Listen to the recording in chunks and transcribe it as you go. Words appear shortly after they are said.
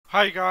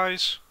Hi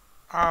guys,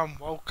 and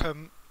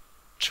welcome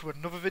to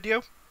another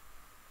video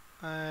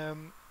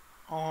on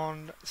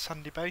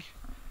Sandybay.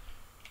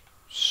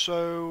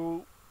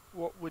 So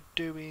what we're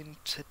doing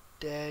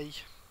today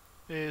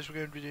is we're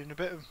going to be doing a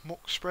bit of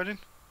muck spreading.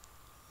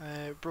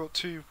 Just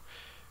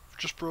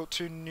brought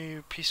two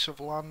new pieces of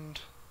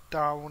land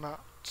down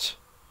at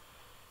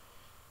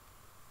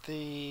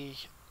the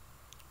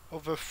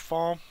other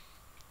farm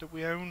that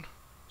we own.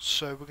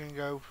 So we're going to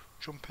go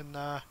jump in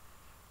there.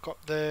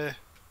 Got the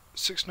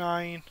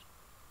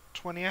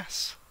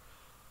 6920S.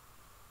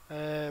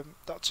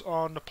 That's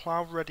on the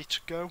plough ready to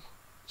go,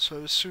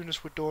 so as soon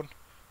as we're done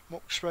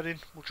muck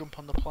spreading we'll jump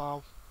on the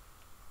plough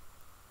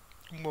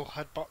and we'll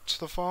head back to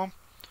the farm.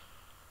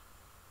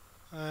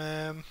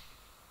 But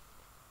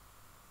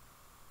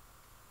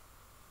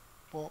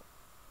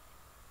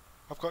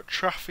I've got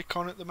traffic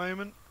on at the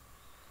moment.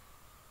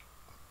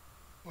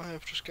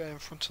 I've just got in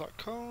front of that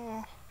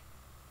car.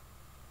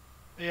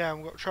 Yeah,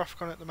 we've got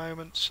traffic on at the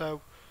moment,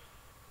 so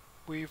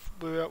we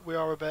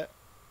are a bit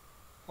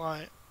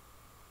like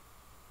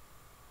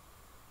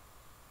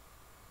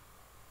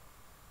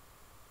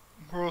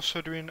we're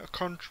also doing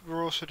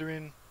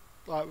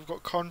we've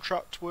got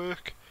contract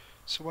work,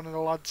 so one of the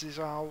lads is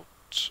out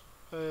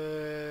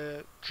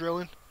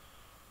drilling.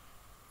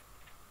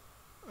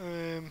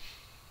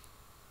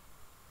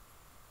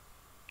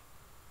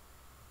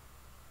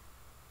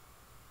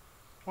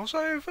 Was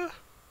I over?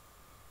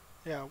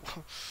 Yeah,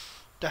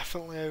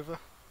 definitely over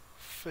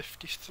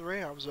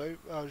 53. I was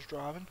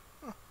driving.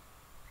 Huh.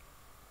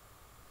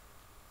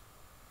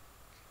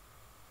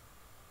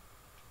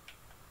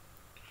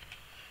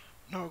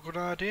 Not a good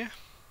idea.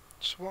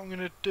 So what I'm going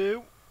to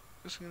do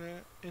is I'm going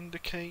to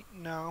indicate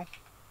now,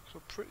 because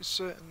I'm pretty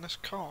certain this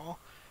car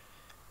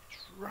is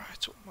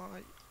right up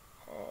my...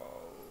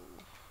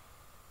 Oh,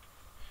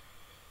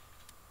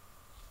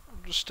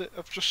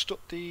 I've just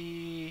stuck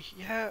the...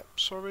 Yeah,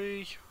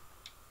 sorry.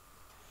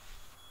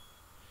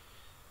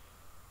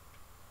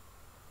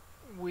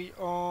 We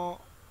are...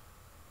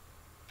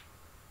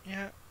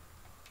 Yeah,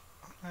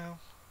 I know.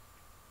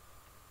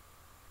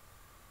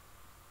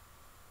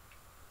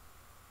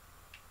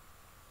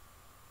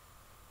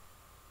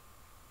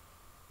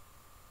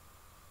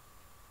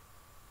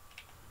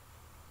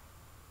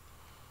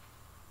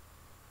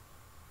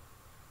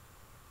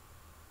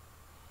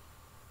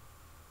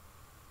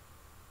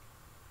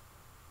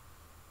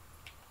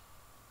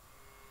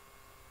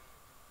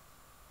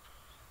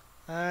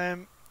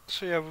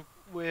 So yeah,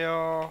 we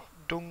are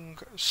dung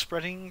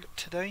spreading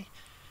today.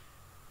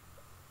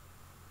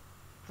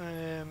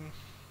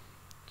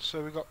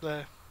 So we got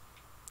the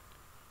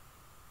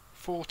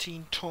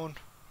 14-ton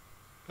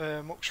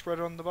muck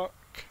spreader on the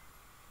back.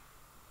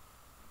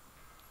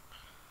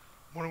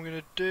 What I'm going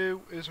to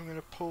do is I'm going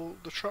to pull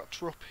the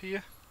tractor up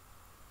here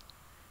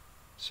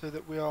so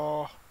that we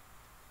are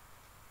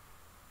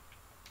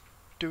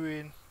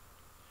doing...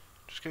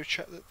 Just go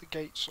check that the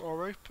gates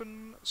are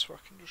open so I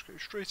can just go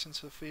straight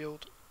into the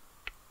field.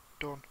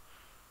 Done.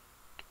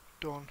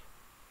 Done.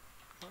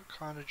 That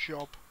kind of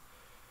job.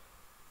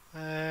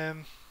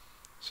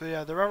 So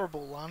yeah, they're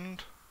arable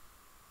land.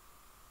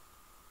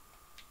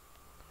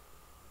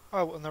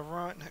 Oh, and they're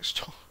right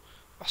next door.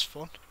 That's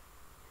fun.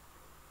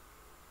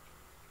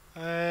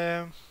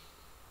 I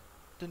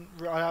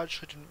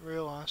actually didn't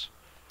realise.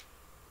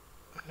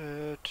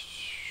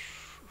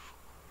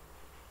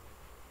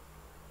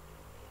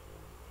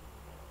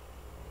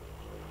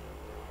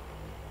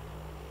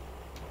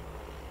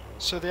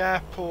 So the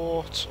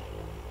airport.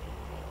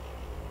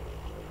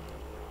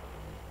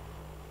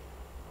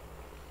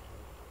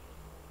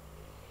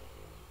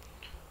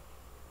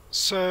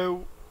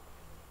 So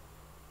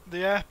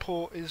the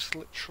airport is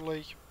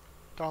literally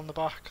down the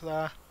back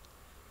there.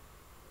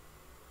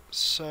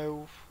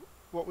 So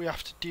what we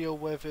have to deal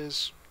with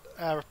is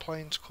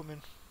aeroplanes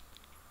coming.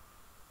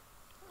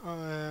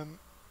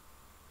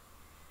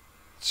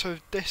 So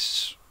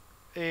this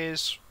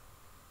is,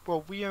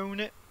 well, we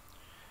own it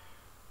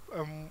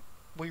and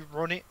we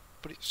run it,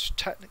 but it's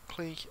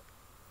technically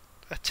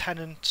a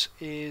tenant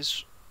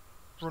is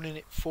running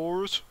it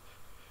for us.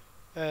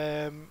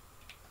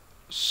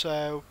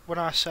 So when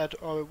I said,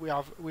 oh, we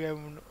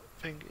own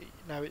thing,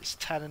 no, it's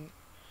tenant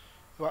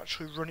who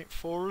actually run it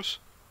for us.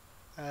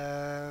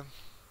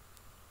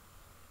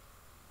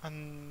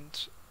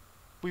 And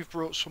we've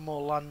brought some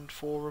more land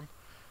for them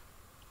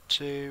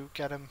to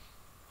get them,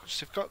 because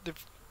they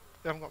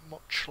haven't got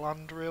much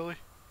land really.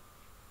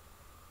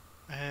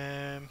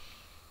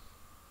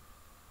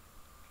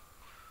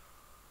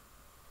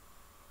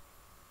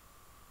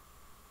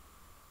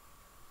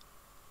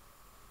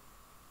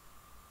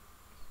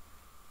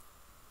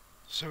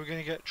 So we're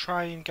going to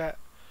try and get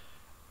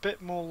a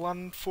bit more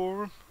land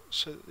for them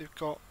so that they've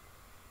got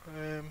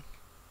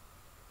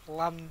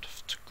land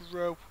to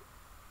grow.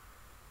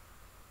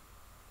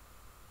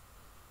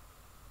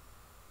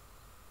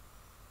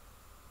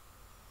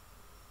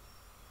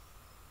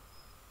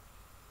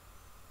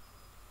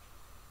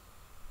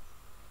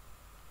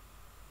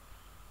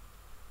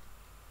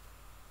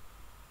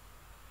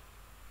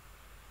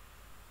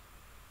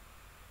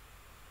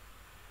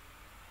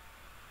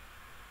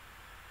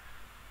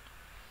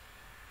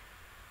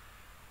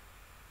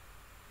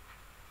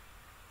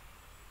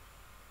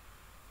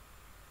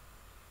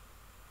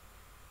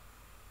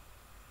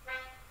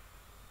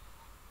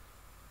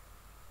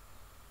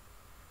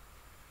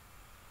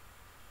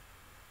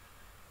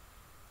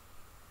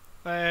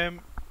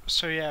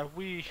 So yeah,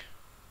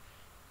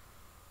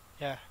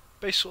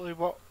 basically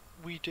what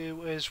we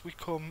do is we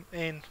come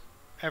in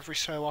every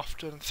so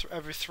often,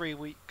 every 3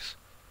 weeks,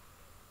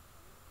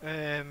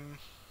 um,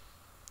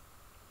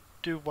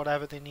 do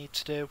whatever they need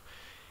to do.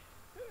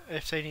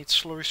 If they need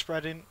slurry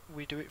spreading,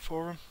 we do it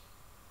for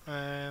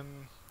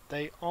them.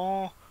 They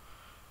are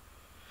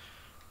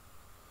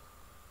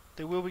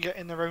They will be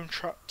getting their own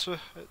tractor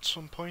at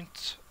some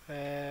point.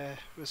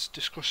 Was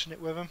discussing it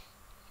with them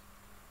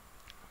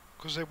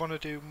because they want to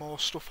do more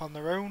stuff on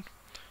their own.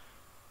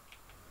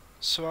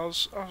 So I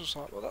was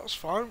like, well, that's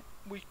fine.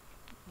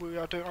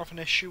 I don't have an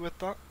issue with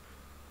that.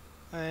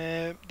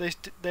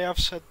 They have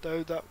said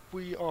though that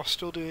we are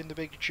still doing the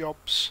big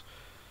jobs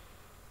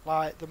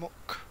like the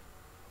muck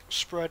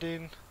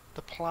spreading,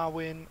 the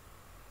ploughing.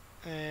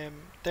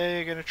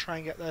 They're gonna try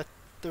and get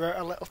their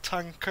a little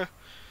tanker.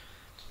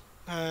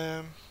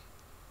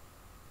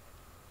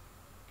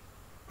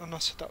 And I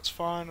said that's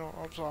fine. I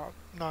was like,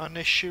 not an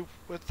issue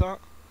with that.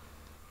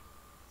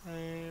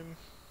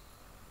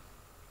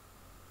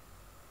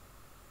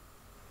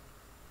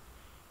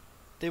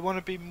 They want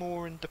to be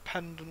more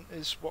independent,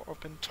 is what I've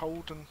been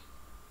told, and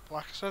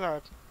like I said,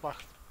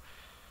 like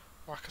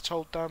I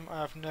told them,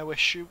 I have no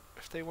issue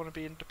if they want to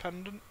be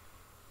independent.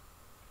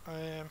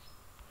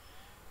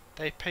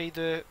 They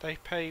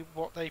pay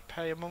what they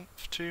pay a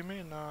month to me,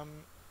 and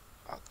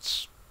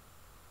that's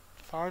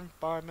fine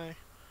by me.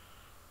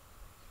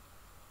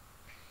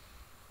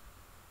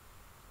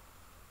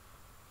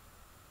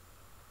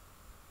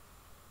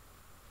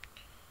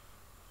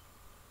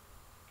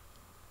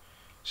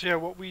 So yeah,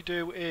 what we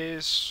do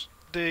is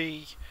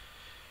they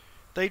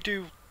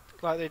do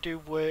they do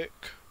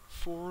work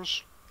for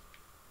us,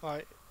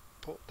 like,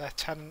 but their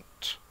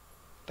tenant,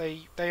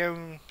 they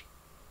own,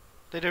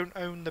 they don't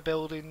own the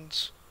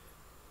buildings,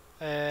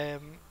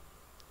 but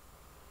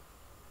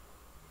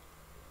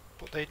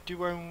they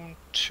do own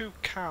 2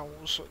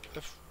 cows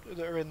that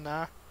are in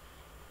there.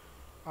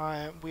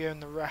 We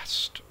own the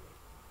rest,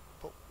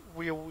 but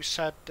we always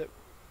said that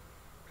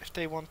if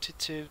they wanted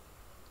to,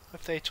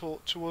 if they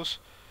talk to us,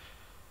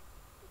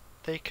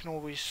 they can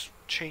always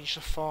change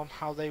the farm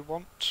how they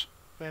want.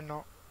 We're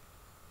not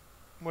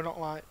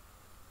like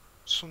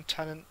some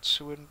tenants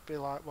who wouldn't be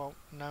like, well,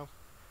 no,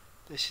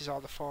 this is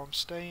how the farm's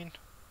staying.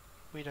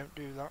 We don't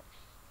do that.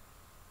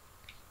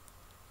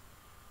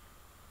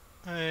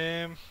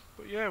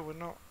 But yeah, we're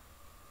not.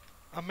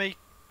 I may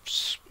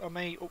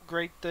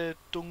upgrade the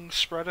dung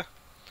spreader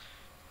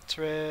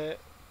to a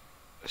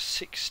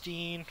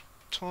 16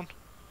 ton.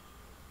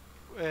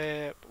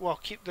 Well,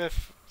 keep the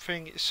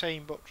thing the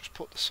same, but just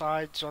put the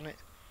sides on it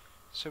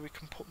so we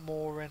can put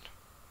more in.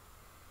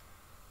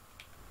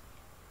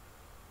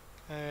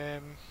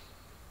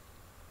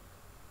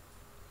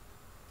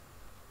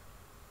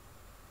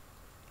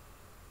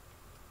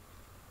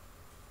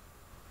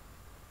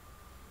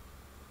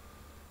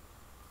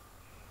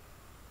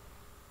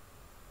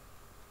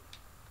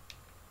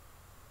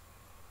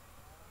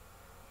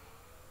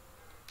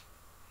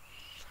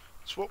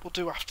 So what we'll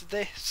do after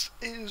this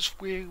is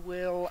we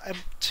will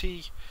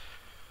empty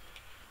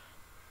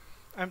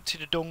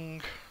the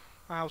dung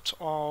out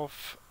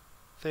of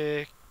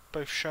the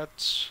both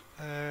sheds.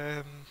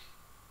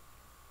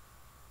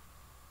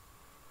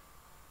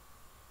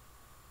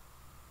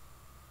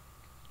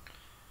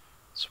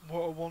 So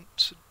what I want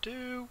to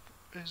do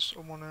is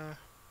I want to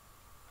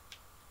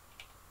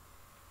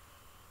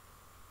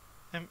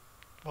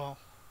well,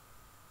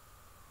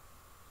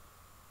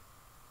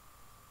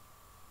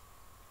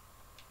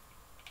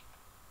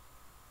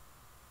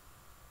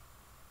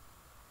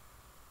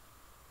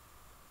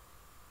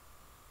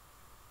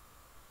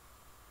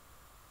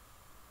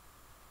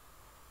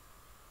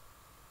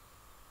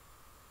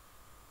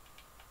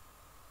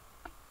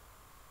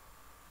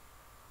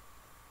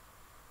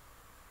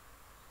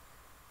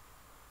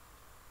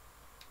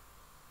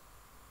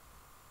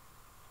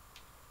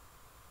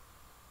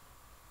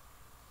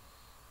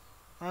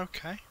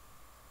 okay.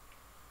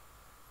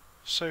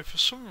 So for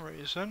some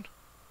reason,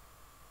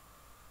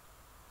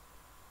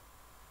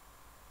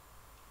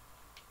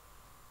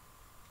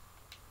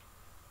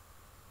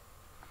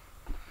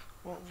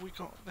 what have we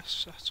got this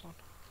set on?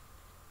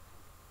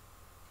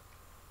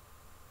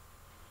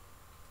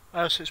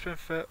 Oh, so it's been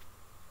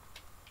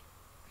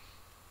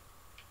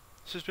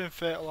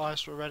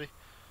fertilised already.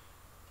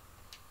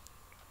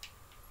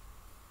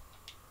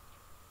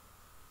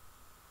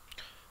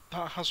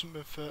 That hasn't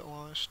been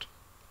fertilised.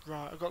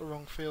 Right, I got the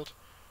wrong field.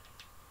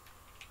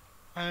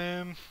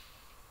 I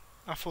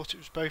thought it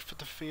was both of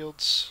the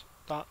fields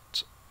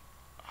that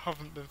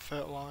haven't been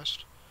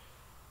fertilised,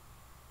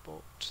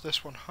 but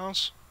this one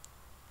has.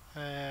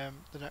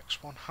 The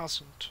next one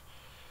hasn't.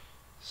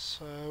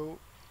 So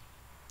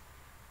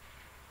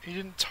he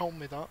didn't tell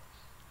me that.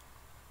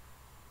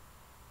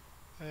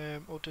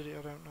 Or did he? I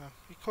don't know.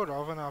 He could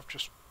have, and I've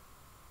just.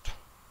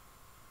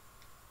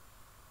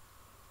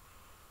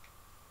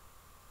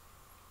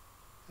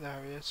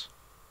 There he is.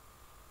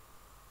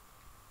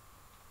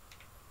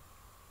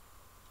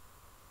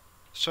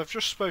 So I've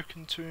just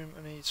spoken to him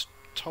and he's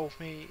told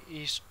me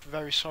he's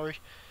very sorry.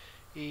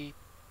 he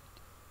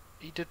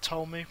did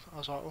tell me. I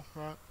was like, oh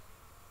right.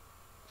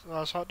 So I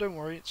was like, don't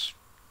worry, it's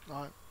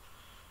like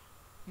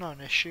not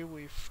an issue.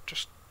 We've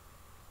just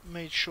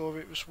made sure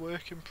it was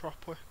working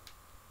properly.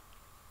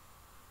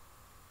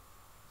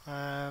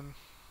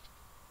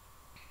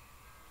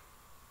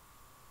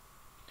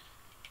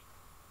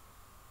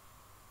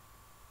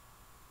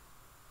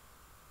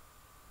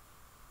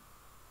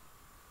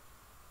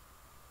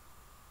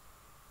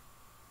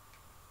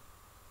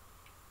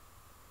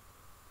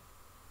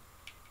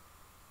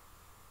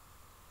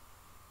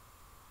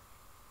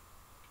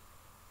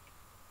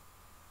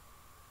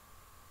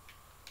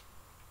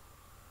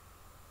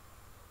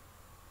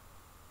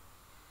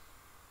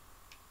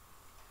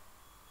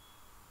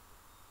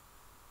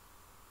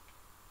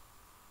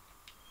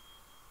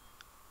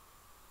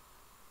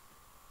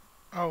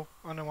 Oh,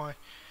 I know why.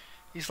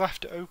 He's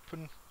left it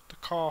open, the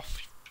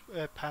calf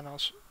pen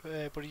has,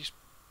 but he's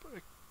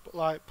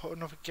like put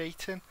another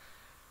gate in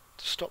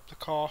to stop the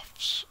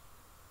calves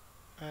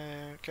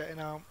getting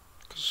out.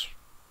 Because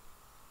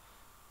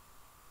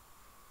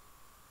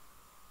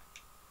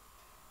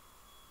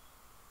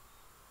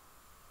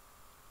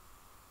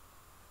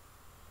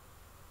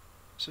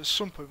so at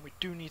some point we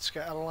do need to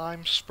get a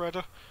lime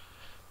spreader,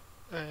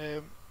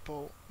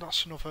 but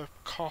that's another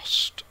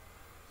cost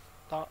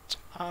that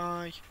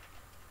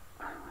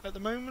at the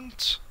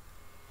moment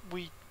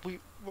we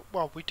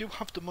do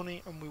have the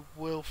money and we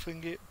will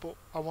thing it, but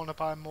I want to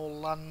buy more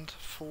land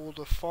for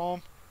the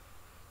farm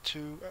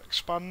to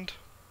expand.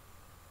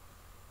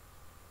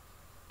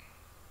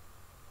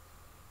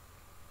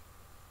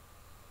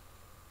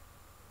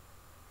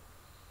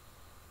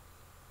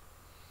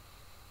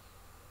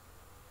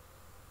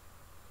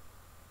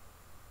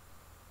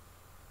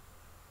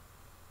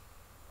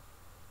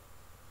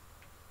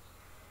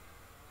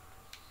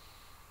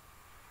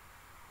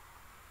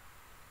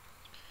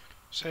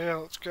 So yeah,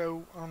 let's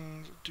go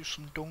and do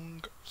some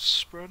dung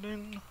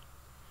spreading.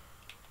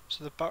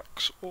 So the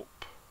back's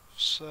up,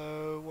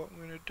 so what I'm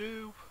going to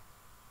do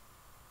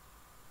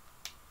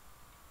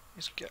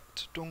is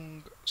get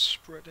dung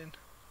spreading.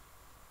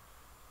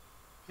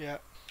 Yeah,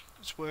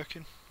 it's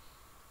working.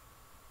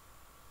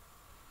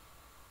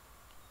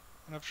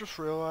 And I've just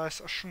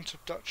realised I shouldn't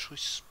have actually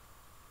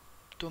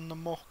done the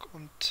muck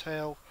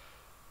until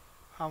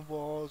I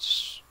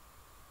was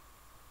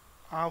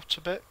out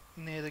a bit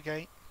near the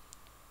gate.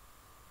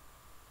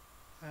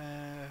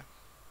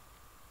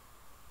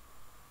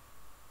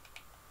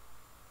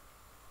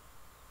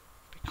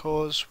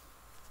 Because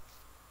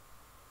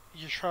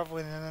you're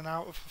travelling in and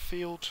out of the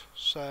field,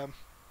 so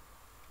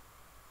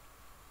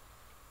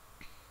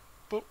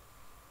but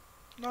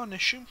not an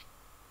issue.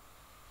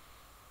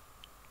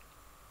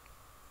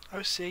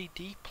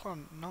 OCAD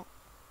plant, not.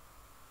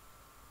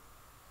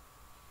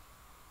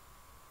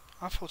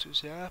 I thought it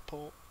was the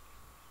airport,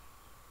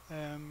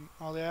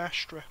 or the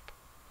airstrip.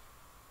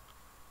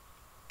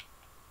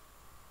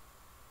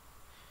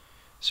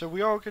 So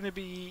we are going to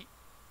be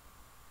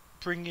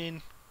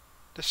bringing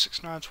the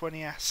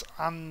 6920S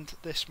and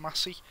this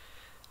Massey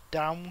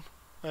down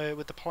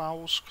with the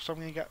ploughs, because I'm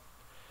going to get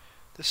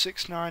the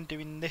 69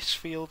 doing this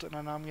field and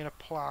then I'm going to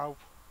plough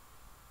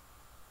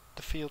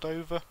the field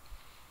over.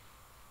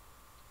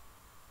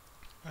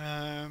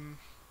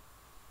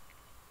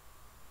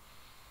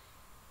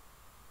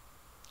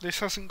 This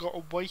hasn't got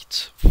a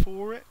weight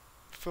for it,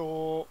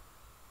 for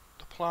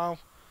the plough,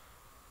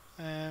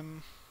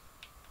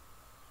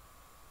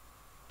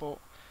 but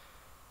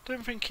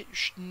don't think it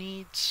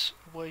needs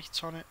a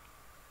weight on it,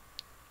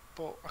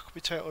 but I could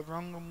be totally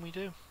wrong and we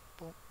do.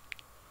 But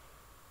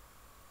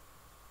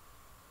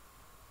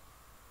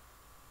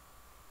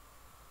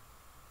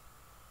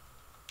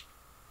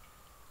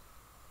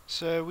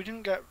so we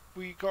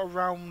got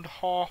around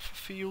half a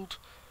field,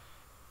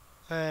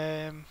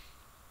 but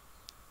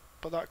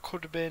that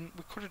could have been,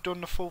 we could have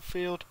done the full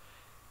field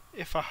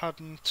if I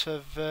hadn't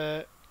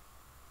have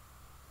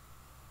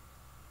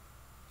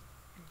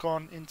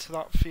gone into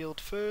that field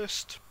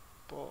first,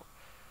 but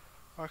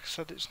like I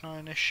said, it's not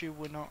an issue,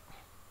 we're not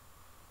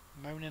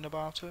moaning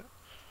about it.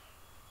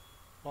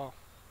 Well,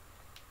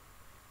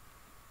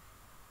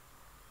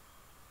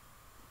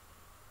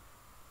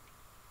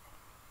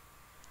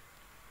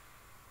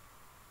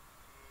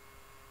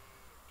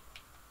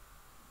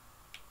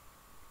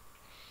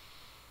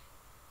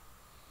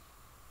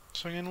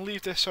 so I'm going to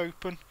leave this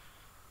open.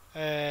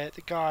 The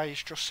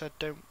guys just said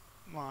don't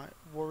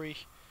worry,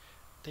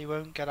 they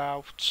won't get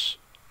out.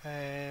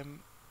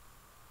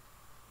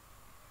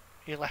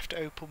 He left it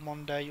open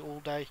one day, all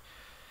day,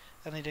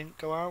 and they didn't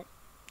go out.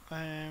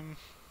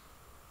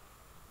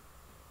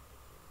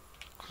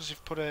 Because we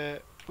put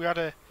a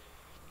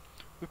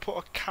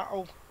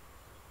cattle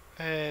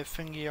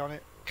thingy on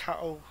it.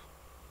 Cattle,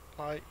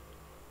 like,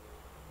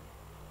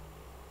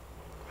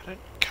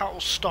 cattle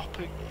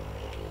stopping.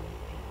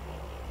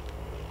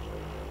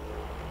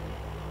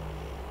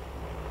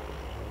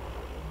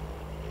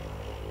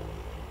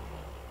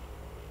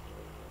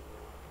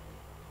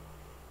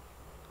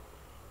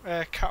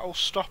 Cattle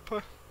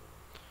stopper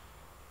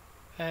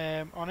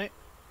on it,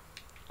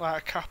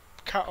 like a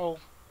cattle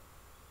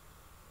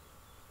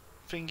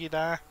thingy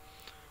there.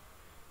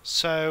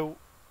 So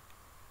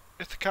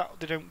if the cattle,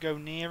 they don't go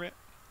near it.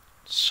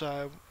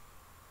 So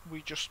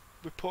we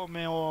put them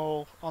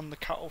all on the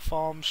cattle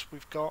farms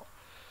we've got,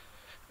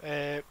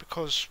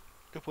 because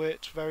they've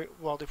worked very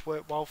well. They've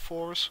worked well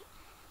for us,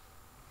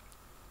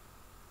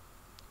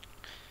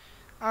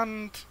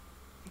 and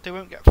they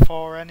won't get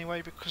far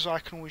anyway because I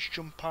can always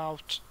jump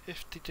out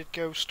if they did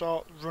go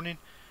start running.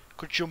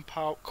 Could jump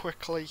out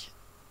quickly,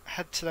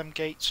 head to them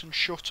gates and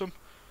shut them.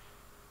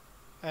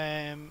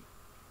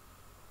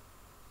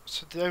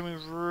 So the only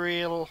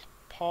real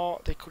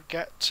part they could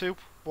get to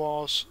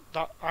was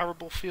that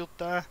arable field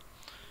there,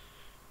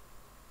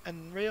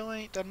 and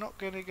really they're not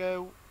going to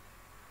go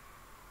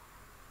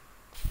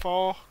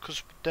far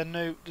because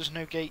there's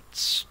no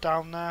gates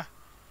down there.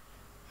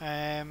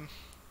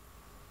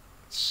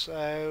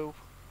 So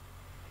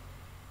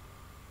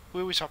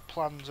we always have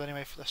plans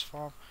anyway for this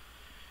farm,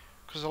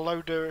 because a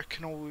loader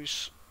can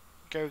always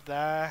go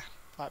there,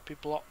 like be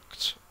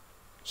blocked,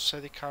 so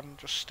they can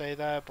just stay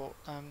there. But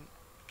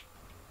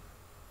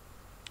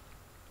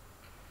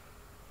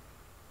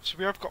so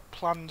we have got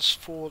plans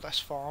for this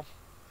farm,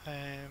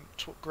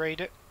 to upgrade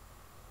it.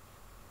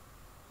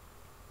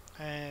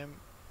 The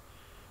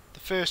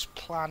first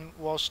plan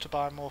was to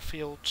buy more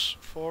fields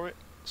for it,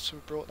 so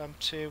we brought them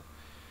to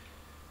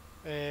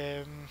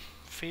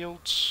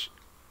fields.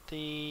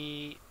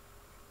 The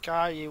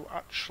guy who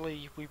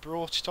actually we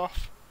brought it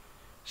off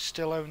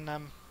still own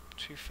them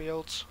 2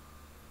 fields.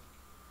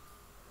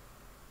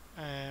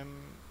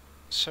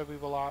 So we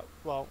were like,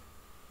 well,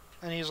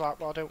 and he's like,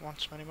 well, I don't want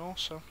them anymore,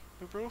 so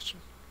we brought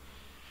them.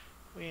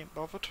 We ain't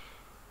bothered.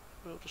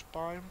 We'll just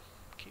buy them,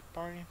 keep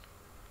buying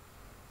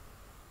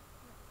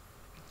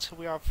until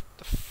we have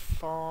the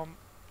farm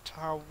to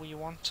how we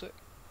want it.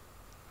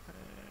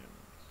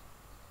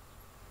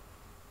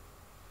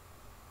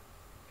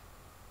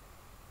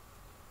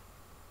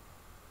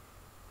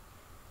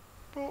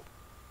 But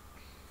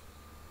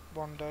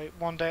one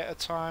day at a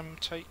time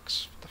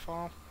takes the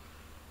farm.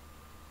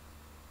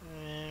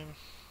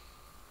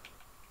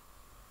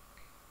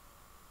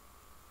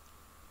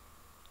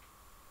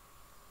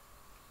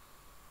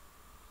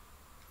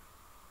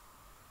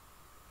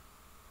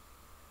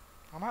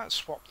 I might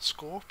swap the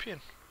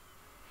scorpion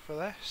for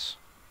this.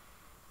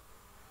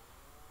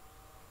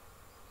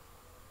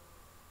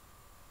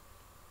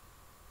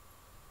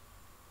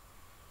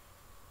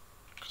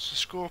 Because the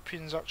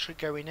scorpion's actually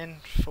going in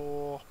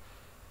for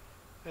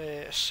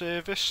a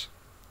service,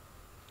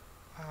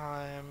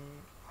 and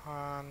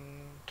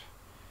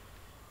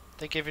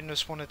they're giving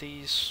us one of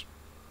these,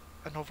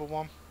 another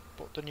one,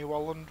 but the New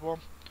Holland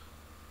one.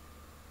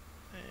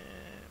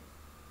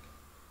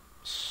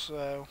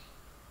 So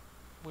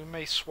we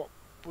may swap.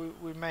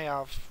 We may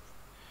have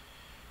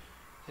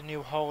the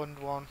New Holland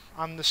one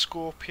and the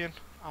Scorpion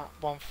at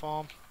one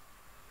farm,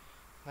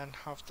 and then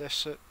have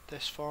this at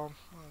this farm.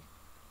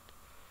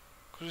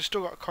 Because we've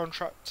still got a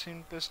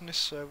contracting business,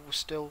 so we're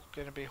still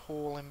going to be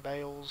hauling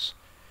bales.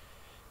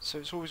 So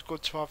it's always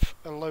good to have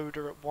a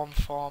loader at one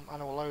farm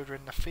and a loader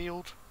in the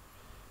field,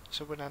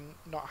 so we then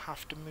not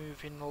have to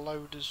move in the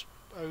loaders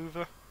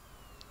over.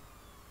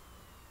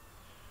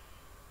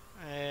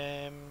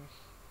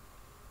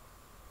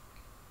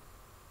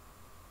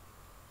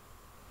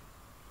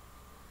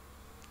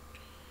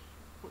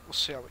 But we'll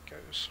see how it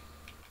goes.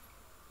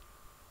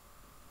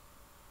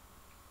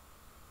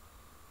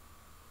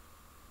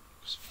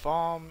 This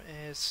farm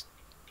is,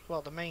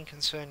 well, the main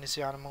concern is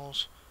the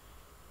animals.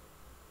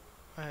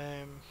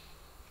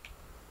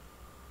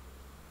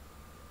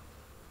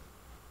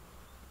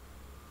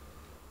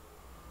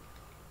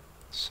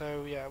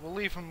 So yeah, we'll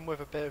leave them with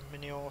a bit of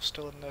manure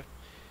still in the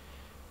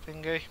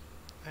thingy,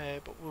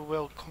 but we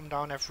will come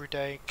down every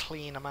day,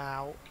 clean them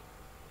out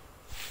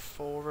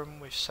for them.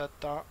 We've said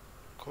that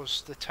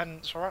because the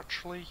tenants are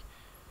actually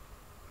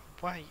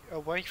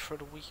away for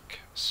the week,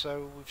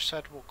 so we've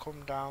said we'll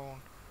come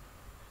down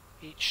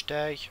each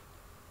day.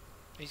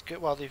 He's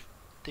good. Well, they've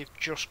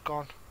just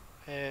gone.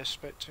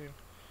 Spoke to him.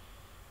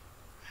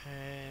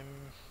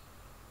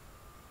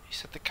 He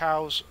said the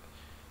cows,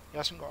 he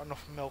hasn't got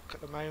enough milk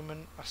at the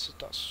moment. I said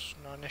that's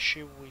not an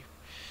issue.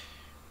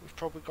 We've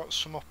probably got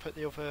some up at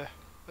the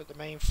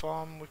main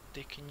farm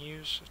they can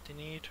use if they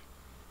need.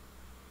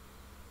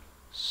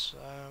 So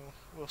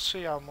we'll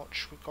see how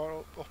much we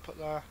got up at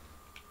there.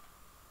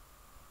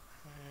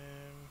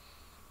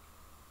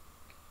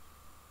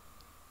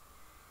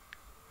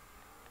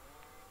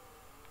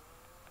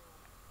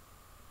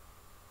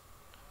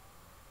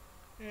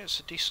 Yeah, it's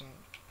a decent.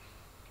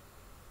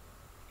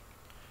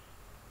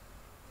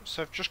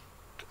 So I've just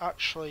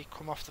actually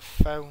come off the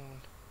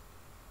phone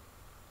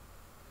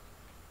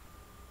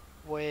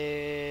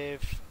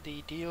with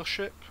the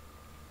dealership.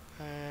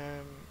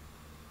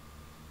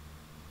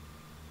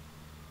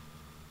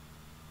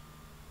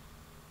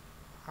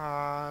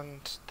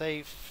 And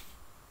they've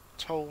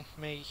told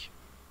me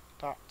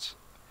that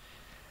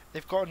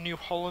they've got a New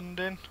Holland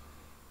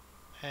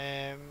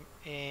in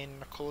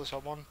the colours I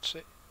want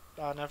it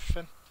and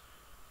everything.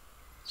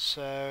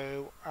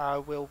 So I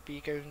will be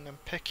going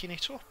and picking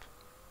it up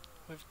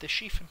with the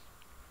sheathing.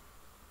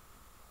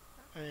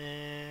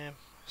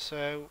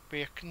 So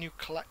be a new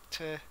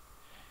collector,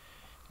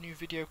 new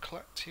video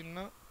collecting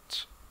that.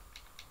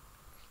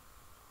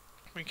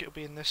 I think it'll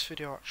be in this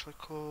video actually,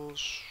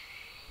 cause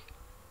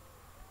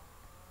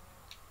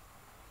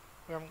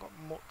we haven't got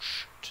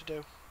much to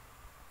do.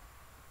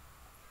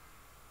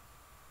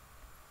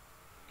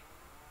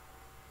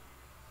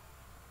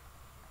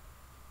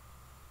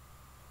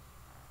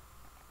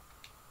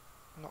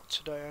 Not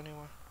today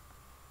anyway.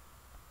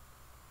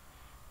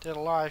 Did a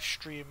live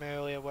stream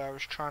earlier where I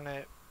was trying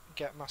to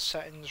get my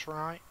settings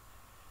right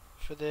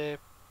for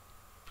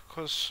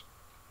because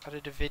I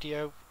did a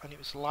video and it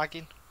was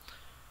lagging.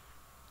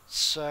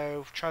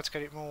 So tried to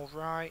get it more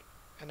right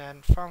and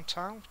then found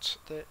out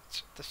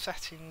that the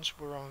settings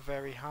were on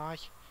very high.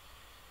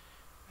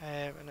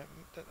 And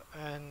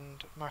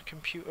my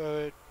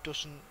computer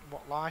doesn't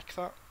like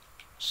that,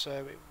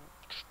 so it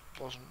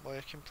wasn't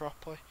working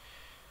properly.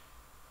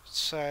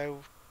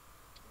 So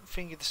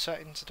fingered the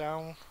settings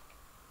down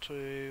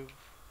to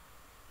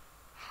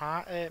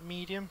high,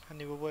 medium,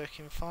 and they were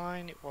working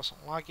fine. It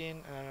wasn't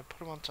lagging, and I put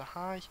them onto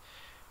high,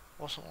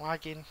 wasn't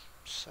lagging.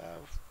 So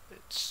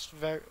it's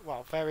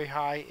very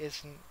high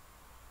isn't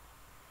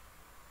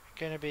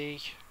going to be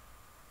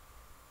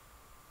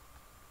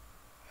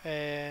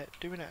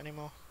doing it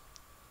anymore.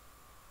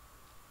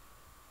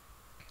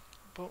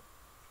 But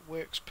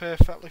works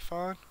perfectly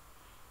fine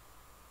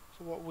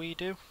for what we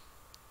do.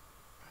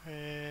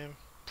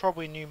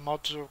 Probably new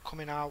mods are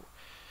coming out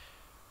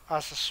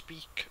as I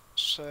speak,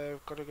 so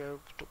I've got to go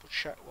double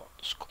check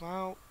what's come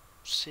out,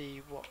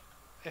 see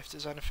if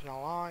there's anything I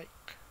like.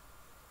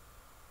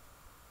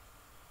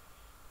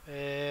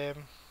 The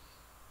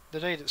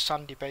day that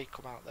Sandybay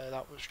come out there,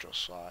 that was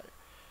just like,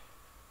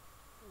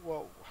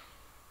 whoa.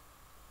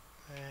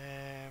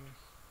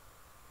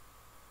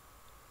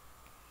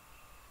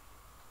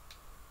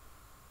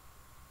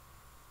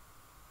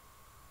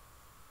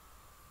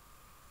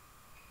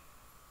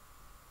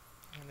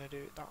 I'm gonna do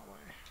it that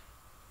way.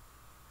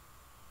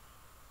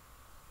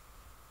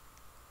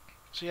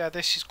 So yeah,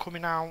 this is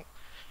coming out.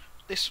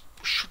 This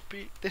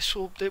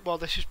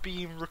is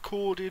being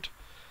recorded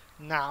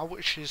now,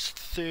 which is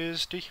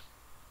Thursday.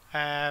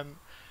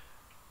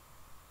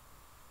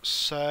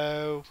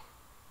 So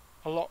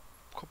a lot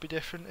could be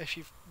different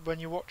when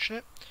you're watching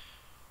it.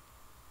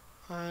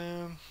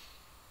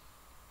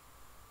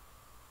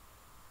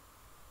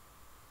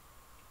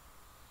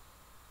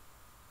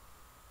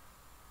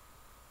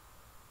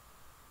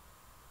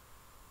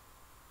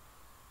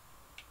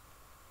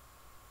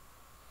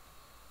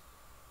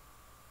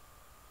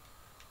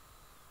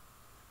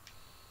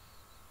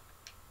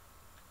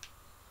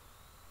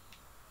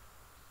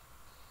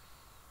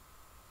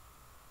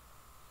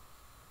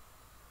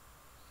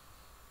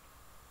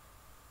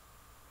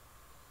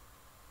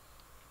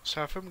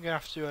 So I think we're gonna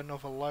have to do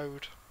another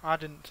load. I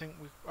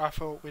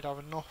thought we'd have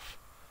enough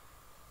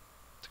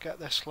to get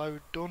this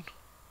load done,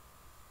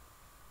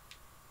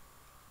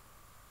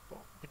 but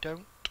we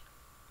don't.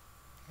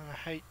 And I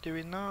hate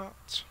doing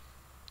that.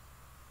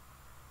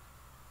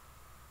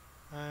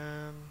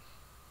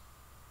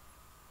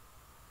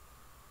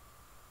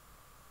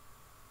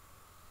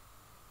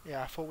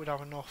 Yeah, I thought we'd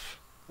have enough,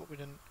 but we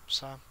didn't.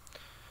 So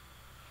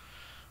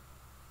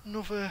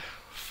another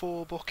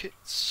 4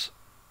 buckets.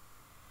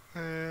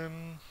 I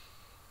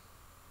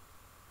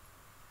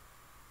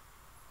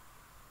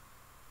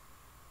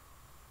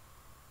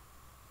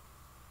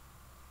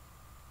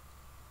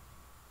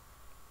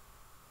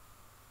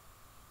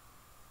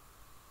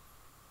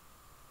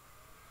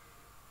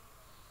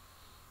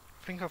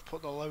think I've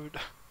put the load.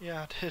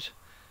 Yeah, I did.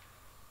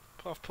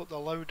 But I've put the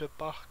loader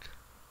back.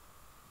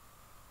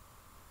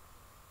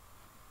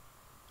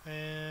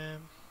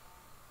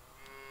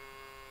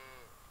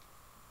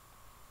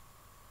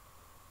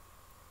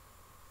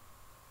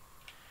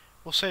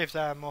 We'll save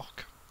their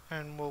muck,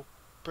 and we'll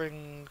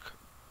bring.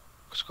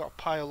 Cause it's got a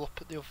pile up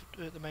at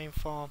the main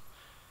farm.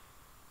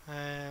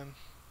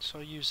 So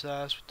I'll use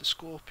theirs with the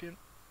scorpion.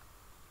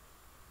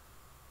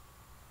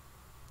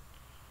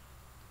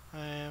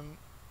 Did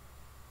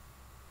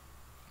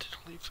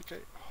I leave the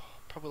gate? Oh,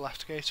 probably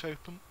left the gate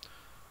open.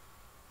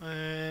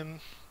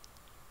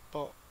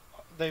 But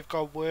they've got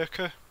a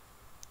worker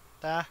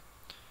there,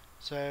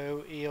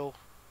 so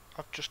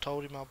I've just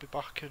told him I'll be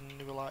back, and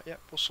they were like,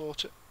 "Yep, we'll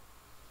sort it."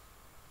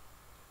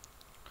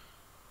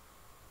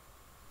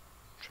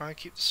 Try and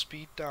keep the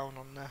speed down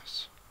on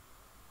this.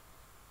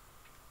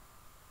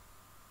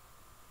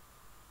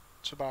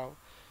 It's about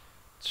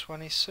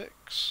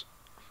 26.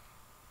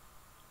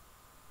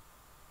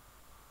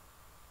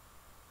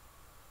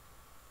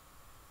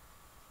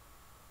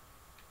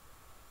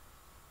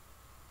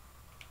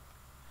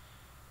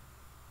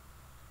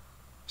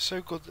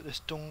 So good that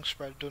this dung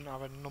spread doesn't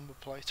have a number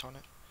plate on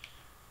it.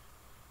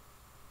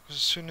 Because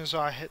as soon as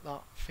I hit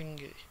that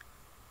thingy,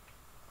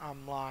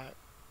 I'm like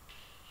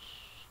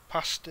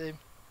past him.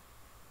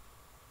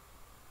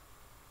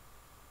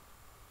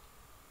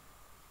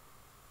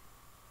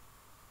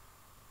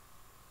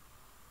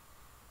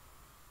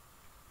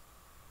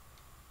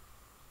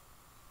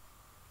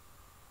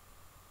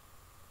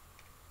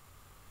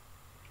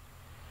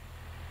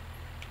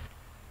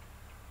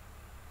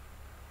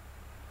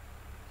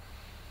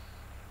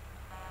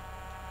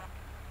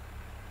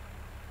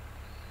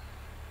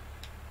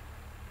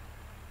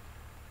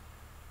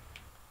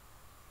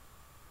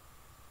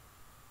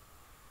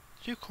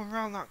 You come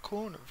round that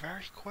corner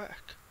very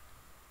quick.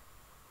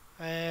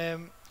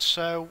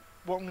 So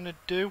what I'm going to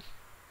do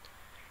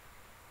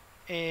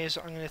is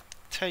I'm going to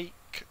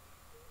take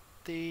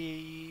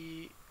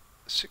the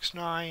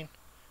 6-9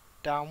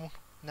 down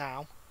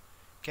now,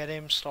 get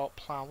him start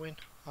ploughing,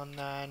 and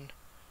then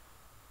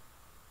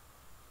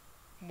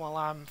while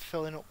I'm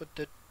filling up with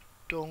the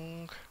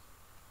dung,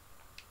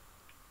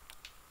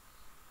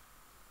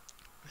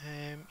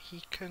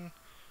 he can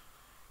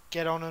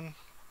get on and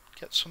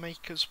get some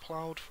acres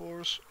ploughed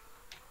for us.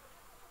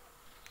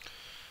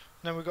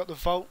 Then we've got the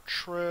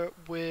vulture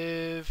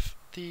with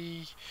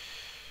the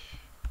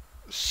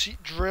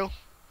seat drill.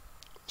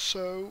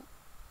 So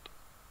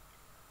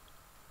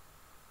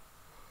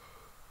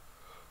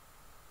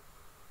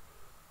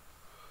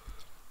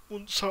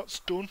once that's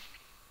done,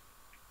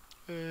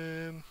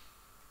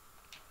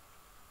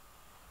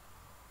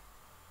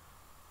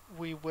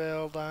 we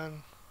will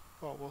then,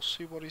 well, we'll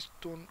see what he's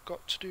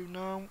got to do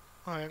now.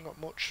 I ain't got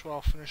much, so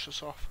I'll finish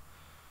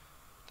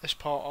this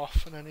part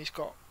off, and then he's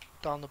got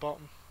down the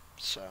bottom,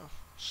 so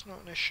it's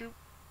not an issue.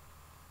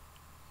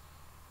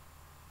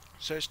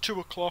 So it's 2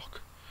 o'clock,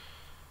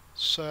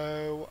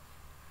 so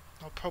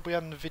I'll probably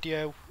end the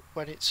video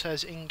when it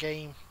says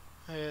in-game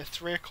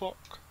 3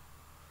 o'clock.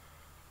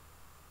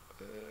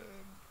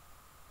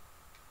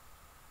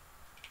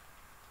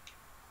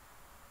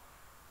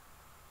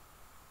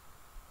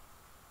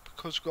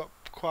 Because we've got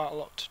quite a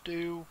lot to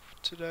do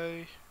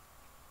today.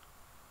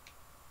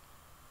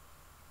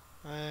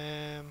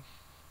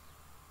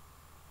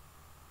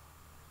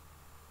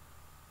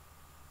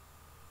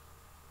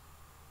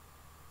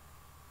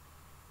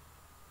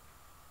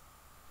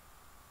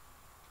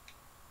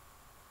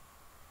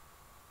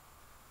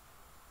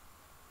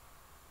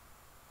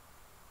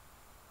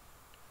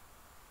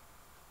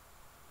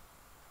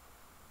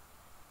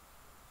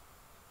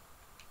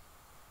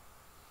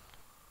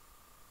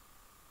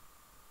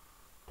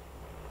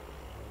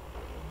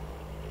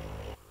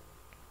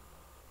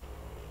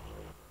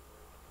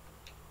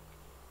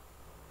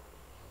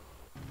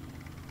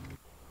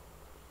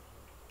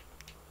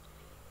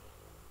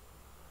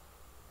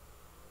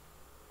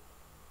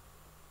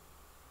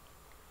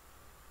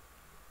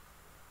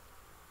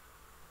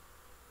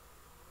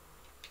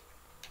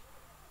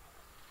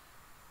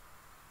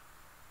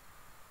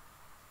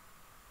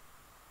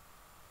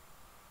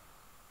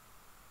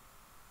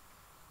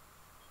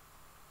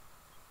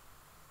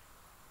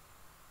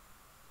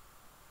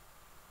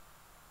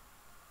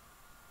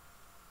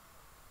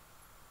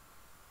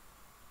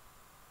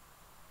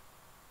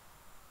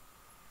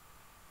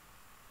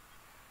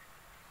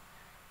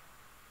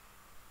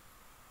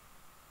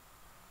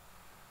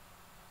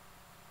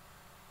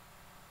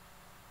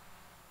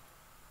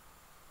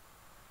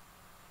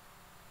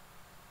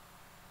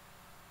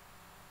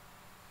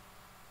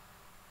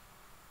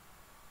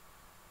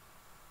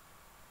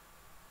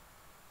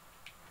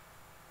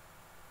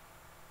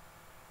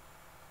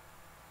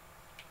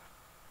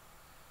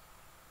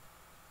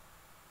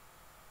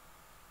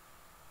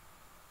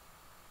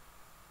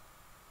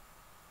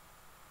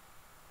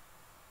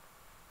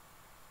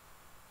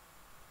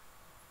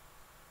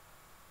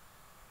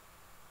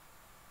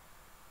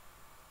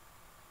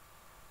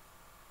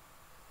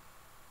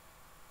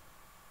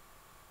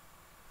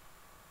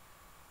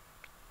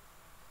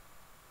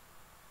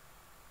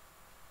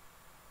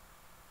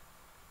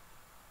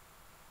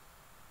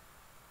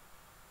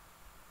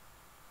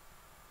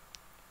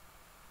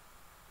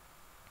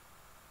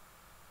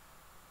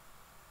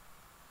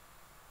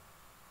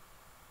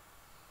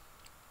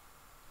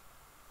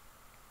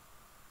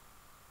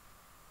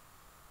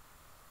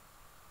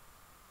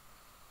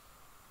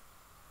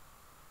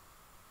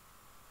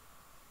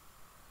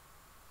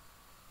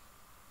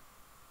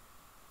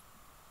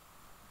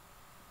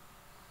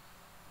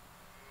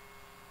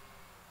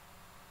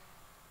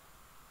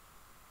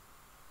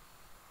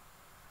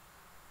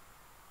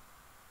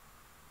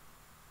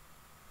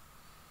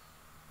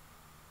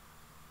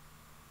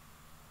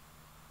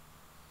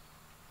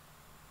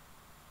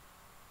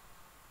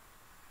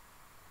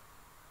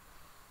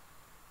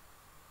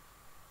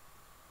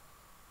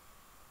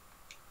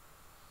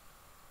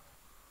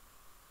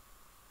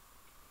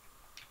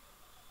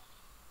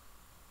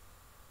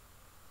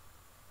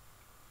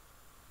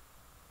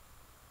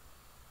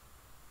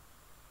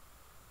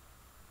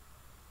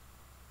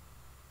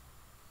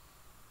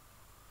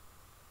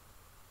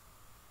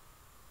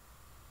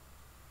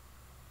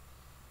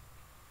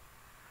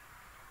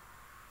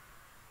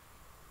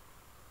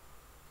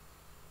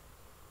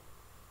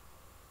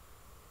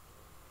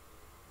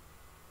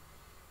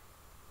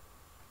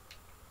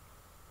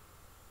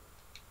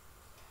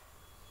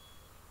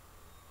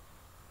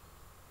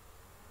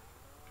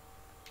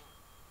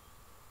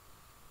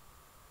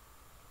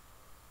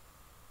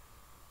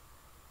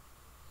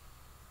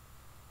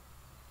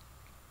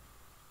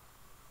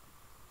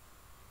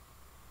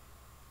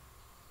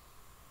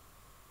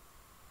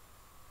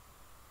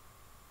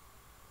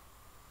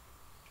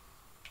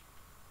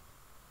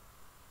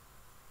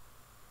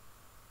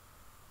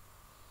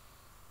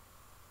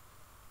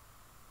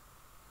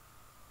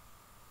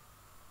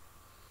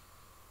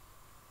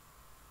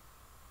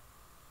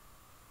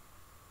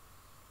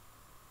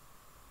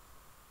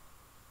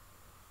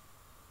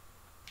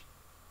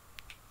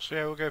 So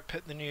yeah, we'll go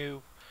pick the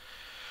new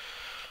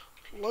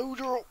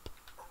loader up.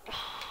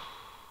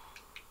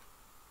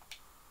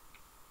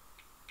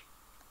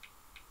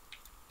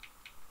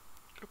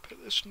 Go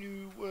pick this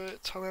new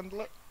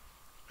telehandler.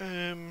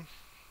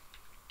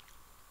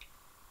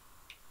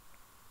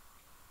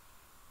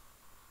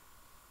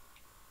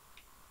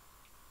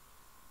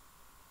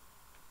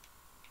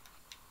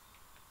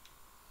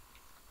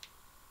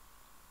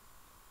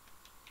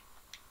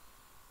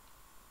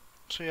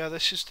 So yeah,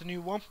 this is the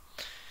new one.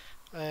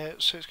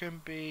 So it's going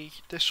to be,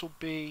 this will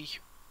be,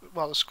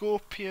 well, the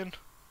Scorpion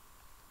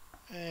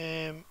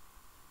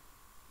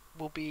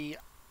will be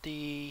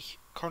the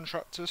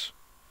contractors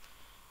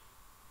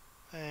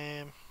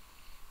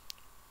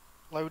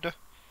loader,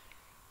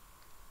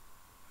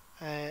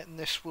 and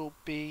this will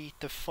be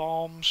the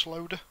farms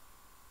loader.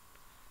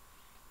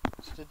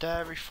 So the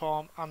dairy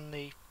farm and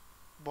the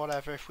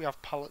whatever, if we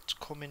have pallets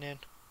coming in.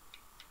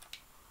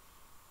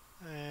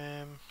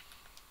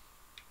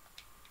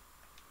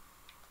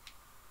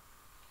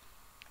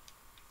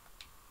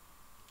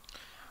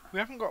 We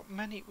haven't got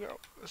many.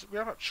 We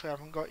actually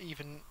haven't got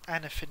even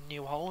anything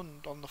New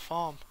Holland on the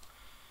farm,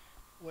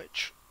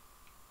 which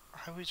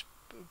always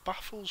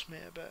baffles me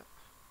a bit.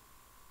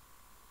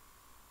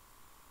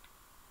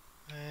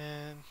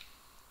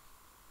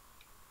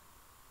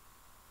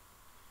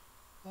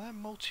 Well, they're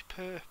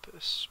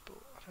multi-purpose, but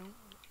I don't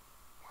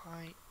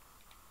like.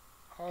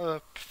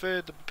 I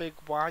prefer the big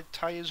wide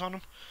tyres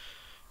on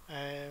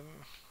them.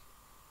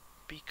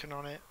 Beacon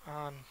on it,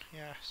 and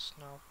yes,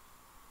 no.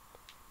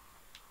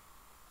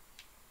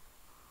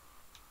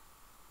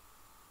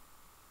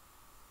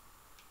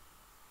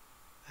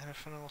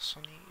 Anything else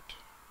I need?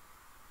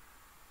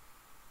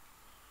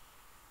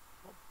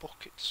 What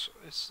buckets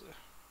is there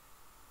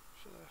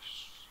for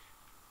this?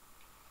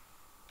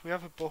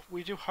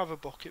 We do have a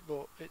bucket,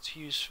 but it's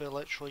used for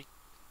literally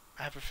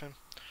everything.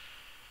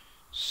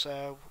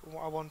 So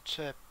I want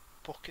a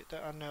bucket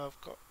that I know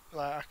I've got,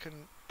 like I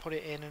can put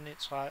it in and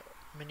it's like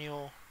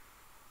manure.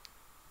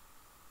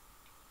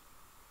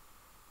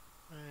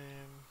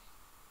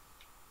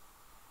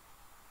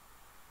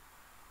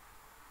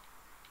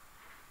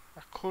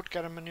 I could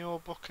get a manure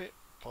bucket,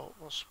 but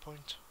what's the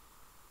point?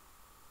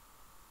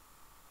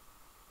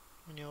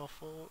 Manure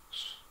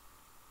forks.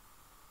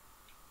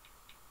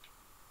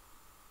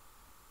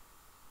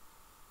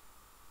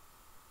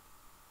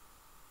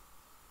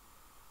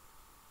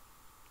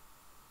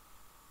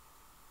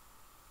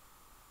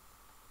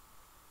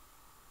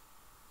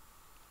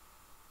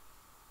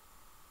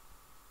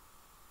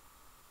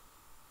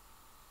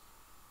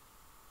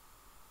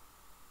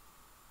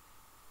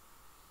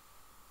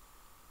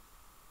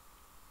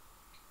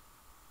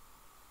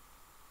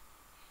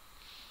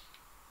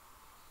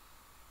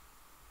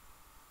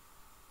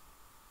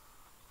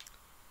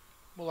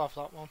 We'll have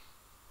that one.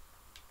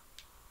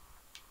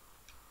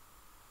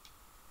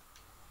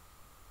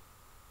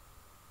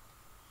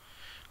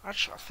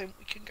 Actually, I think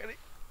we can get it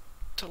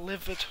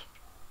delivered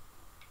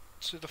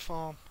to the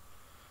farm.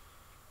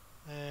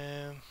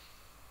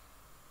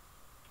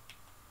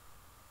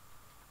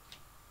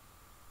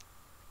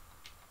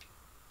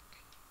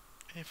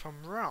 If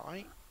I'm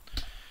right,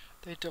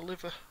 they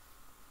deliver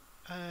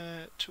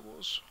to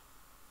us.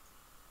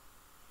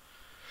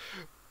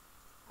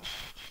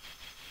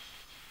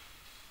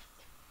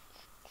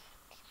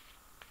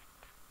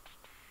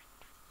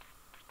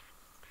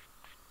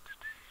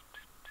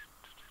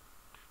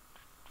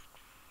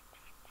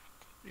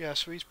 Yeah,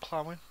 so he's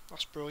ploughing.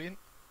 That's brilliant.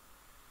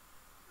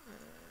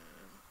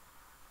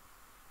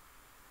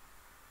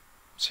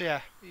 So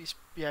yeah, he's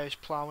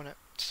ploughing it.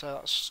 So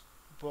that's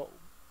what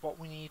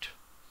we need.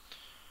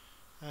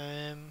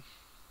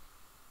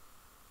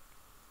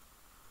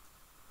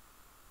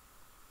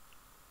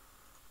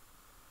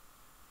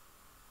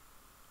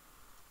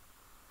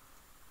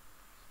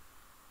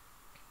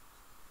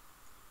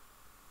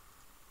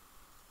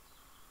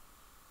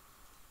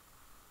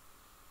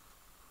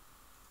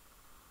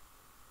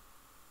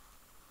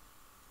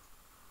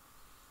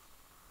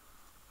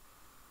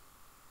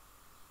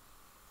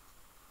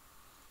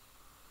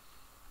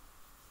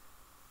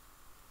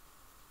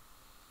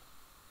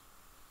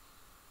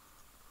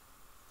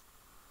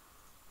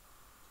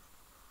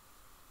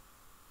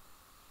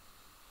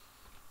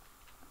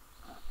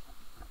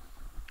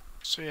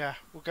 So yeah,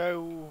 we'll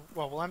go.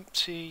 Well, we'll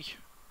empty.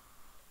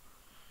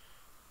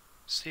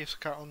 See if the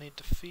cattle need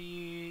the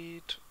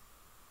feed.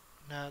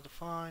 No, they're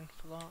fine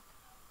for that.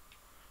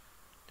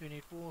 Do we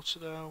need water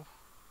though?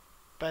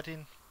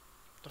 Bedding,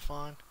 they're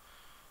fine.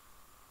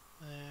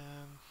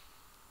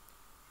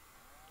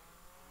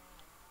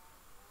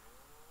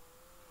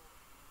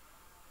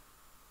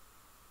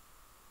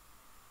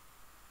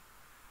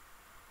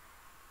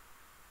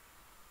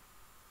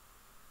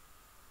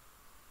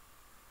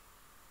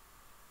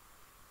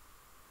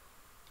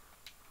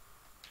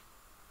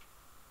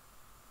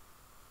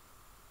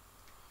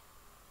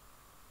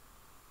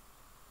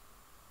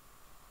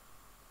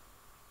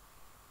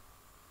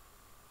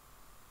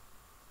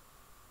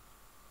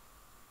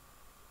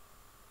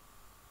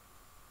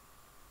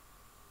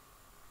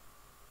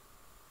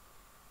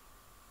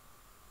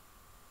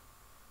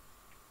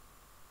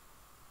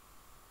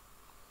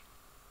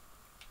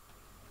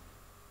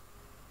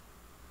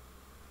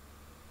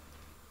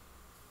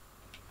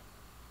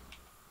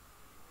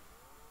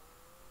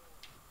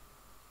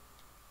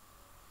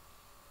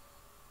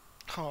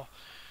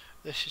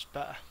 this is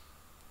better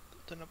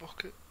than a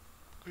bucket,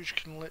 because you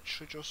can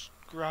literally just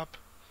grab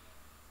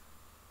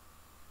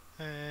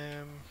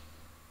and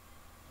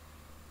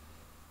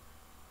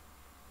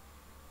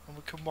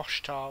we can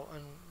wash it out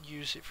and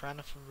use it for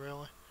anything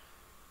really.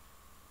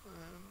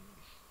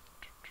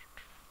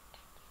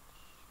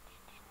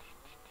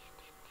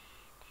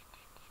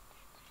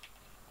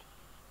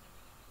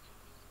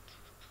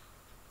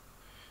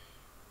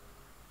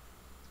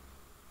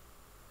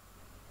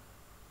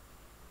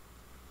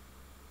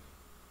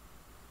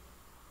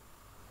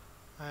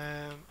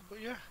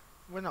 But yeah,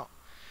 we're not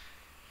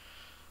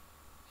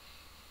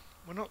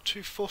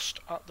too fussed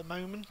at the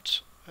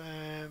moment,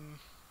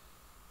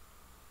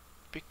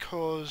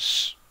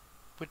 because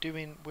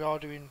we are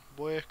doing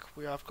work.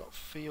 We have got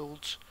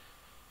fields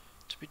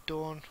to be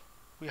done.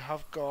 We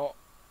have got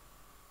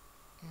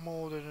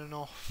more than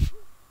enough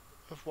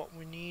of what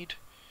we need.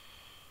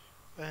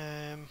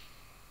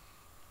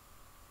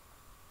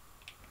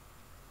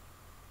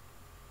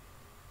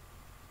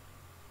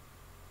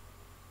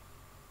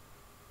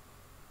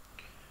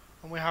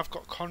 And we have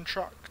got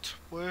contract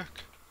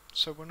work,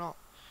 so we're not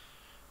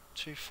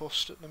too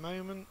fussed at the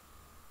moment.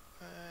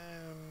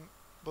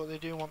 But they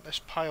do want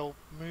this pile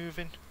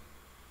moving.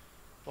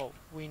 Well,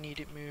 we need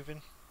it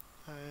moving,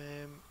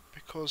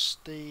 because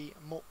the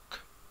muck,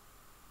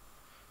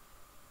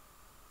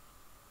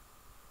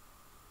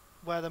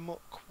 where the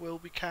muck will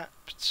be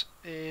kept,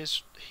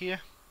 is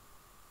here.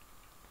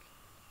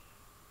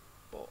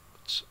 But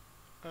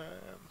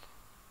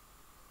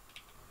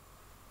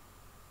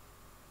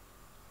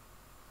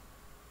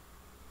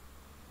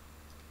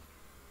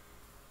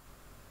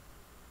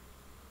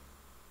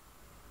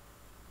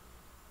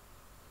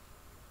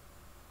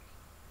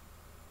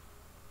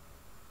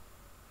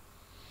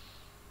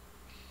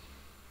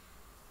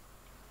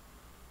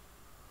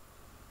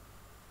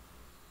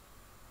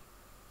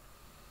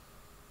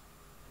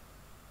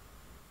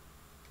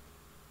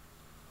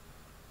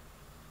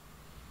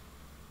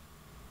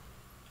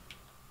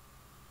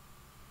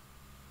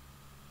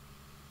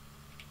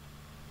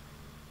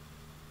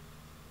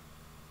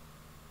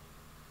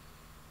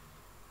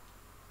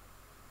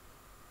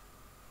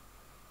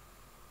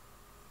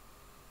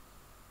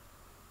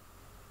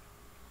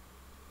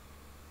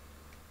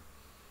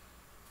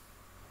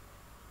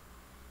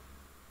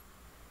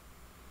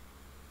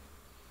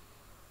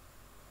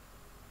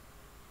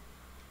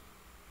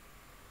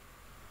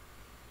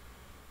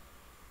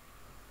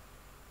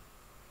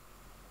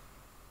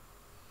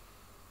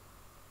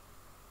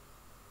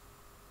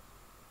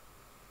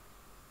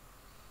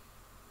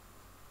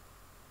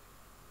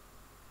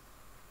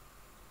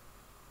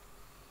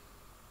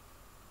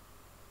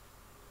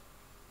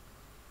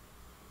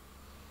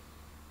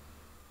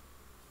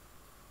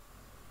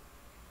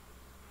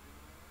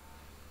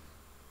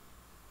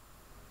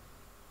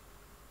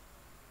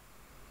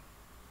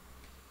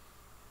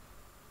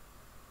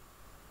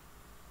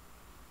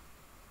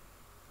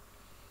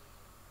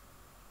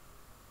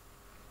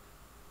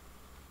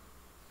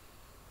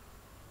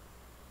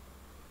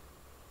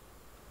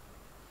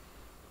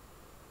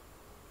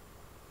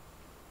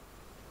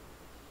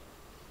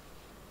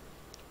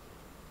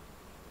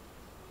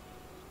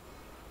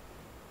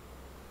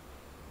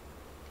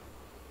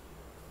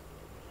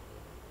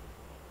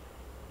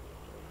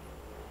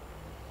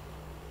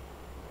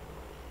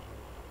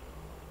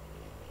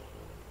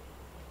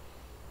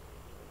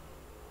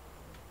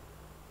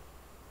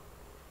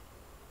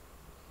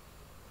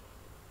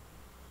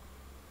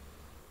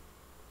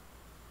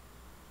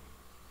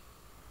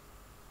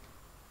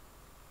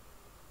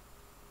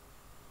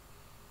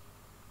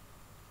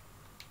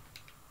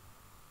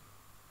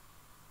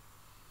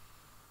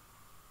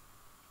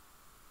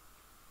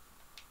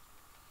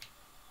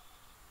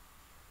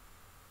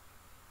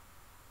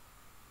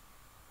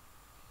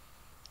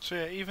so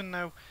yeah, even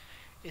though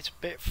it's a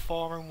bit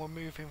far and we're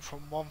moving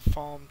from one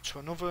farm to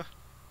another,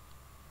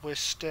 we're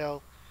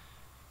still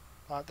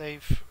like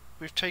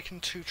we've taken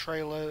two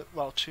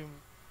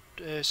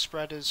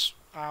spreaders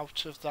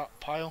out of that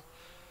pile,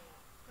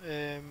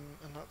 and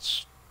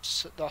that's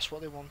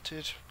what they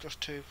wanted,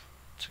 just to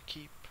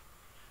keep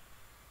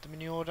the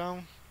manure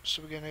down.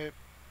 So we're gonna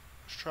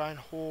try and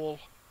haul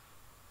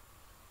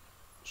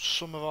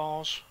some of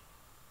ours,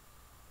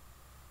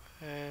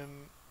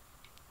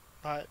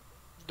 like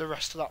the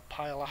rest of that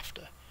pile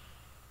after.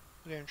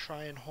 We're going to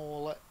try and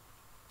haul it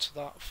to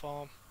that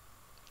farm.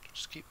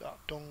 Just keep that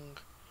dung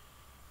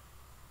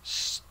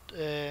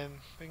thingy,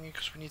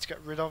 because we need to get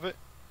rid of it.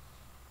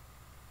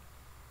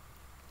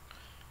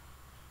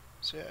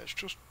 So yeah, it's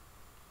just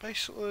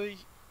basically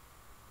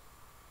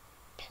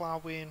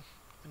ploughing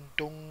and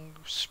dung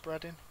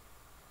spreading.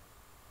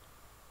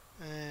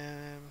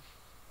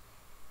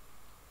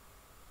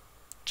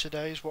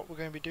 Today is what we're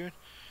going to be doing.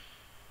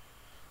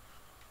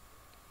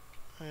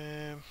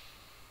 I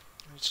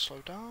need to slow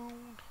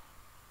down.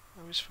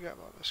 I always forget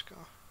about this guy.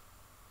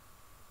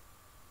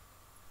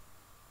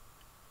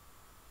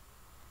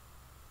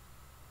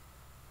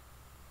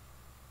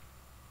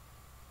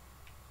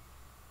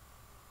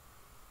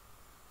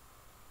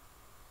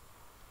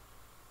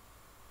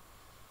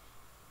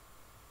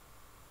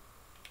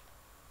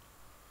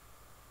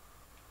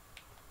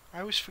 I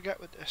always forget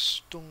with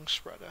this dung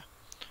spreader,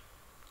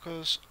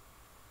 because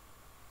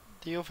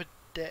the other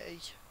day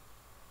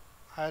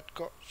I'd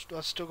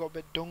still got a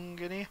bit of dung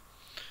in here,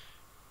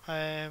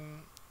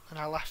 and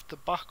I left the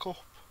back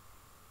up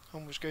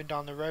and was going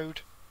down the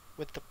road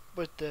with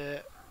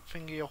the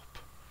thingy up,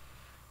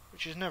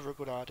 which is never a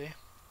good idea.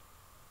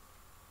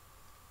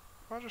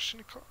 Have I just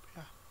seen a cop?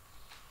 Yeah.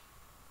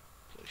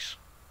 Please.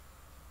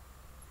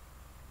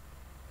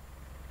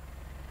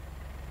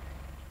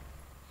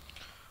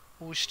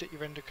 Always stick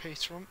your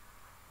indicator on.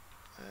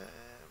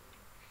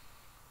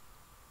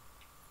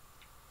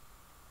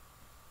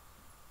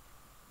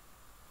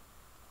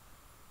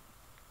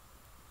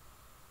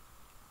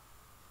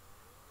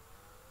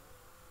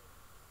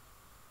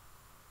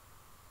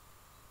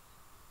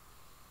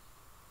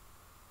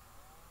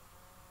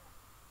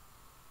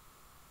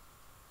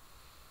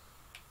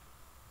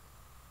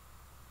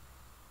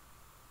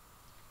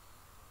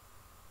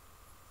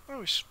 Oh,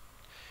 he's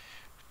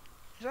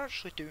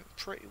actually doing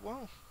pretty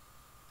well.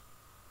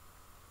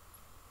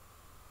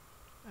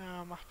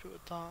 Yeah, I'm happy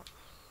with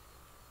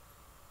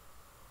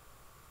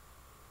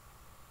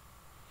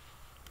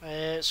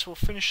that. So we'll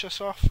finish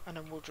this off and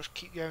then we'll just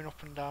keep going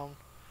up and down.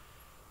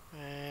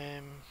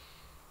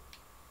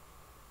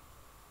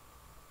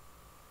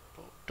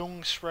 But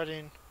dung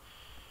spreading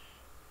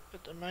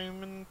at the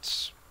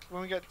moment,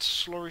 when we get to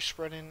slurry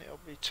spreading, it'll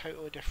be a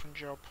totally different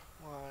job.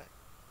 Like,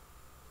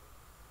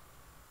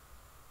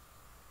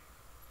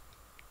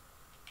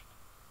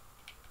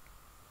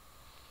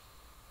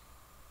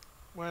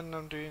 when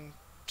I'm doing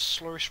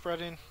slurry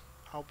spreading,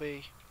 I'll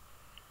be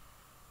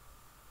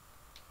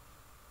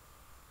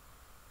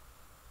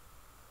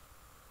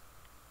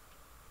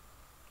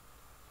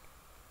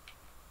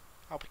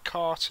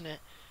carting it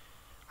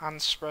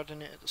and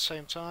spreading it at the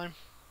same time.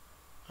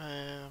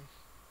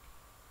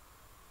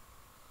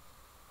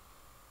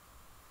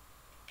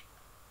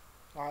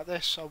 Like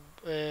this,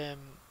 you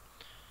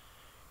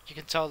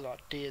can tell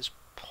that deer's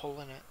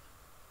pulling it.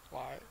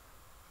 Like,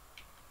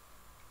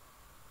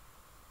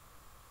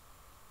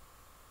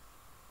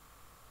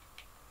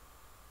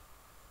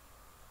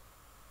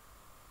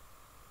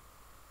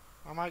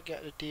 I might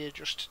get a deer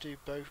just to do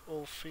both,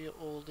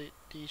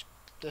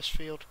 this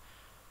field,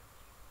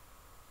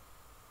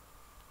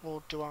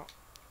 or do I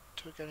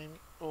do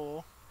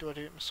I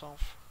do it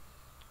myself?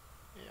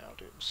 Yeah, I'll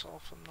do it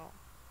myself. I'm not,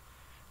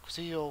 because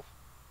he'll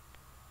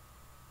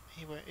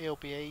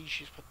be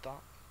ages with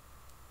that.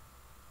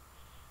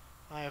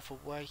 I have a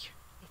way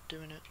of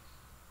doing it.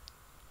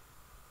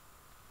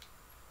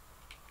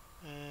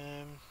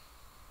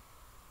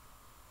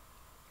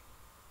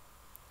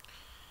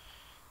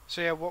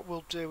 So yeah, what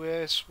we'll do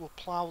is we'll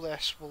plough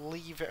this, we'll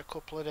leave it a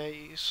couple of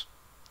days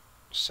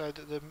so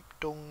that the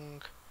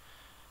dung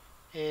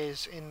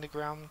is in the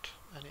ground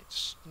and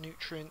its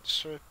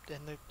nutrients are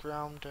in the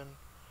ground and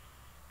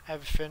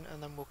everything,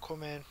 and then we'll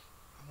come in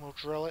and we'll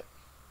drill it.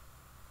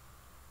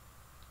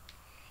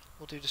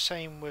 We'll do the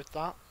same with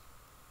that.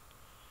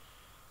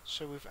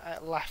 So we've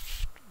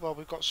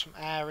we've got some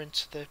air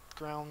into the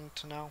ground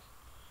now.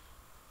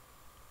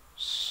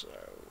 So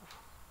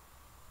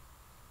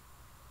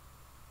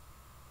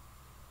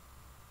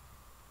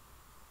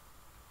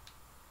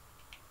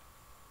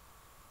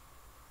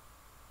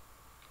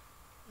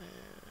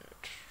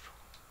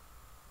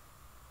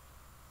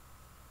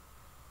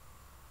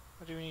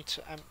I do need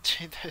to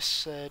empty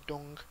this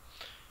dung,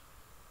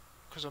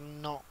 because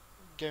I'm not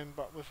going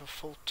back with a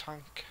full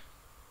tank.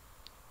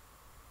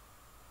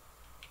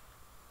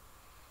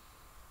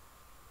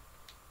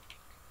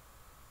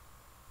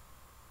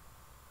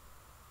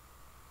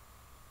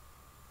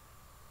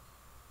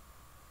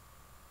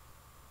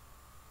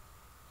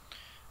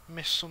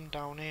 Missed some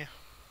down here.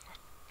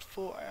 I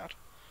thought I had.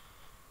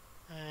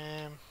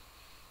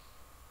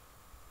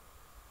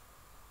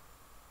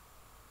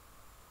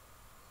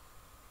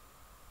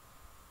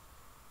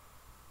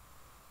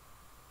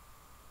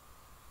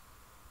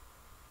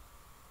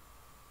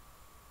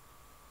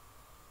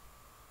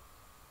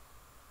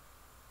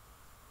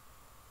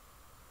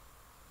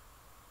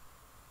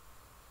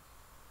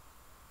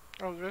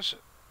 Oh, there is.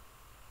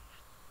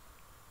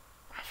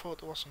 I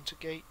thought there wasn't a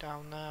gate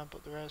down there,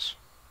 but there is.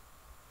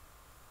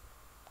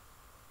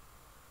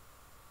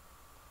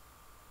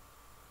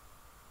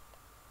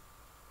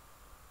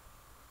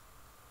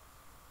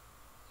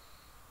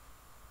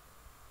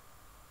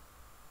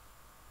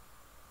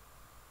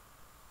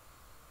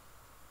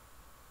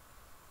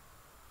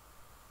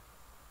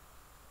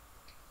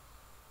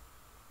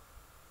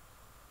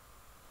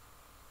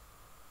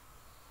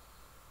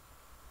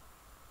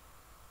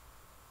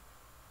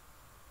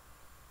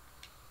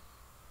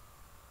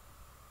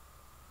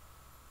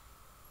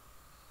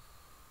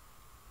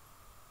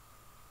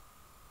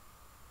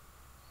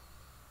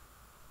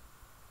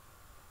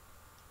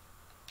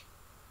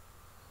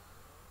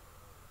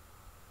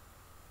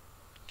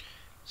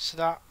 So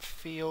that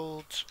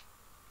field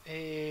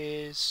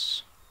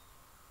is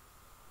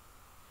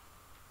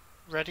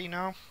ready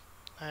now.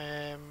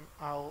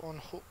 I'll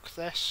unhook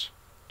this.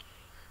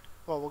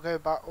 Well, we'll go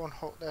back,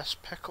 unhook this,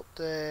 pick up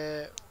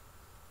the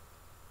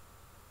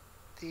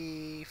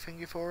the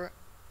thingy for it,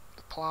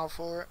 the plough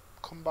for it,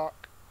 come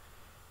back,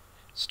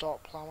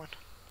 start ploughing.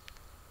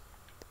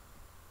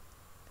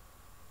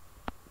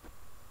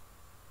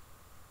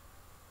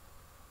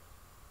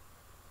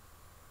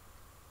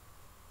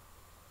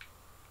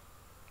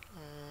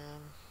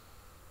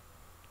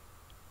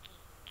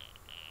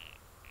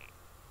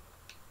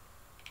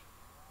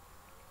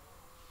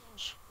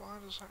 Why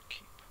does that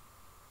keep?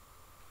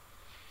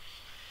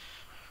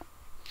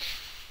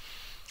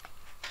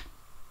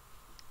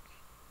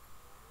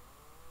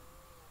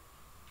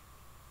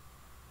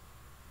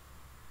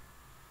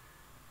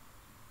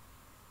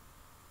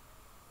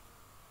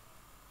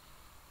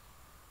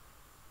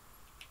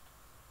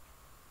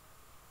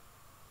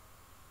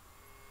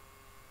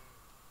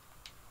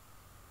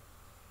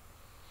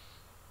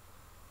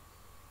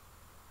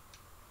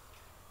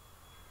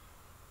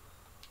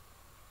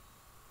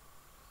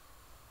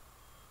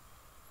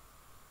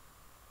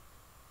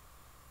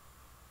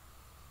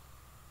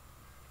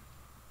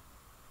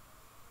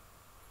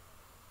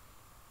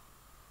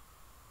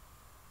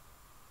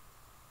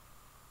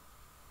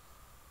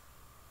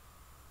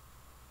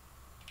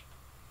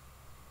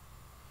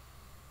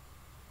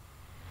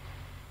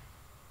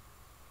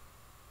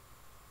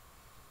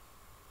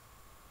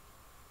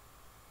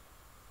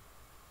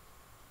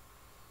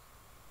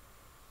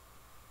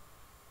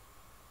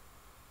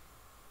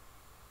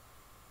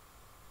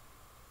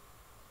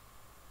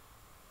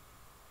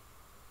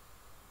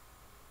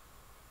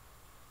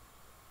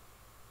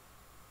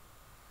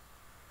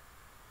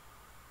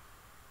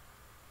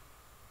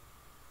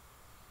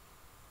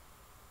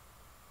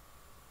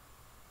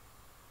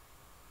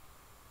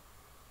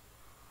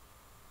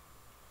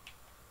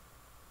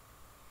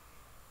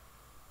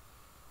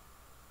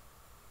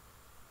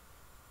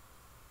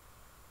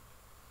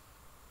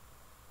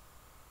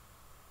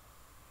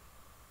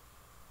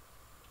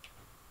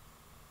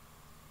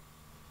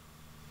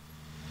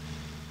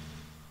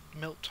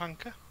 Milk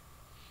tanker.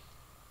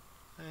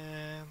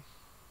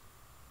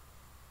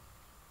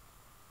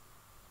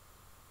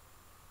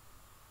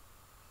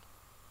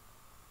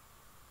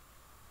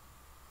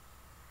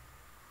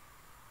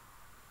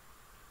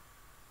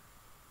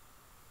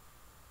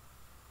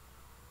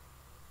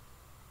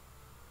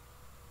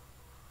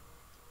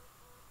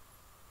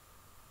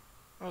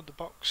 Oh, the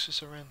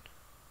boxes are in.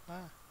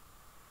 Ah.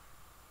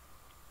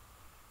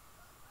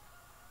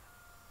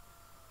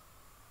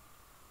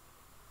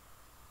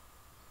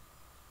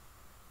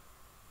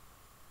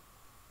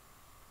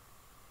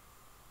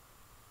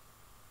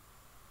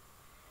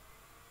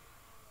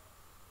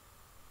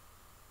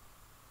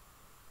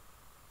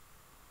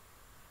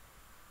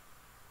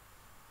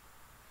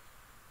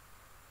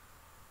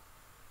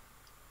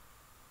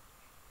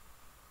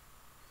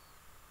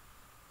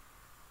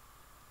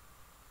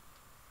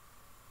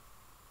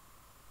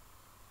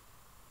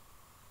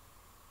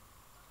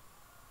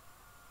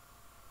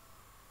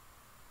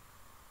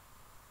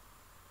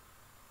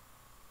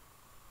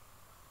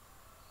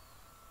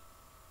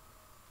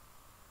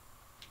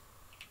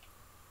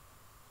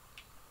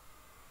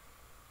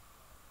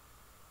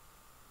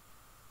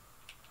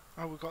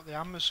 Oh, we got the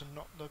Amazon,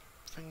 not the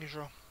thingy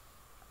drill.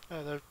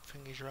 The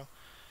thingy drill.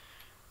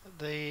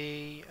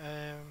 The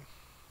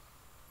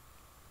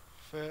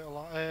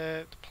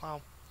the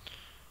plough.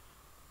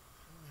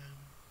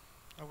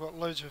 I've got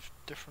loads of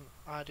different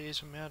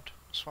ideas in my head.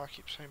 That's why I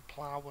keep saying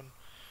plough and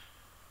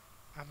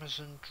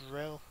Amazon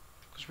drill.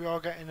 Because we are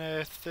getting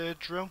a third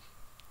drill.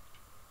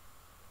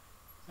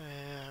 But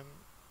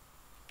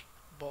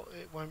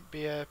it won't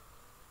be a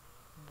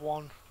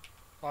one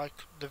like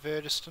the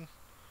Verdiston.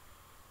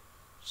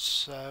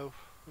 So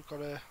we've got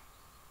to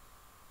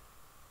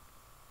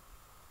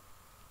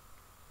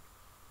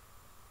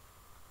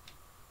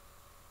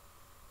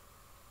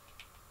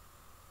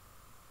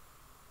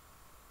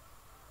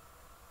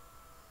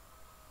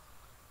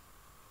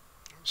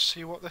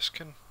see what this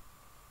can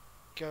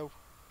go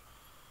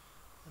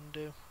and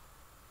do.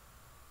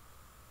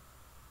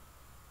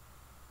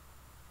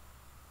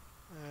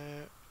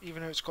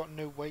 Even though it's got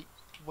no weight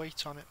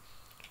on it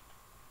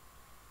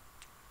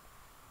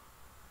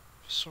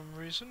for some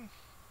reason.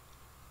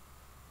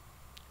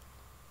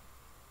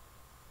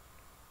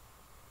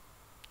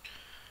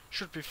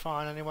 Should be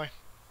fine anyway.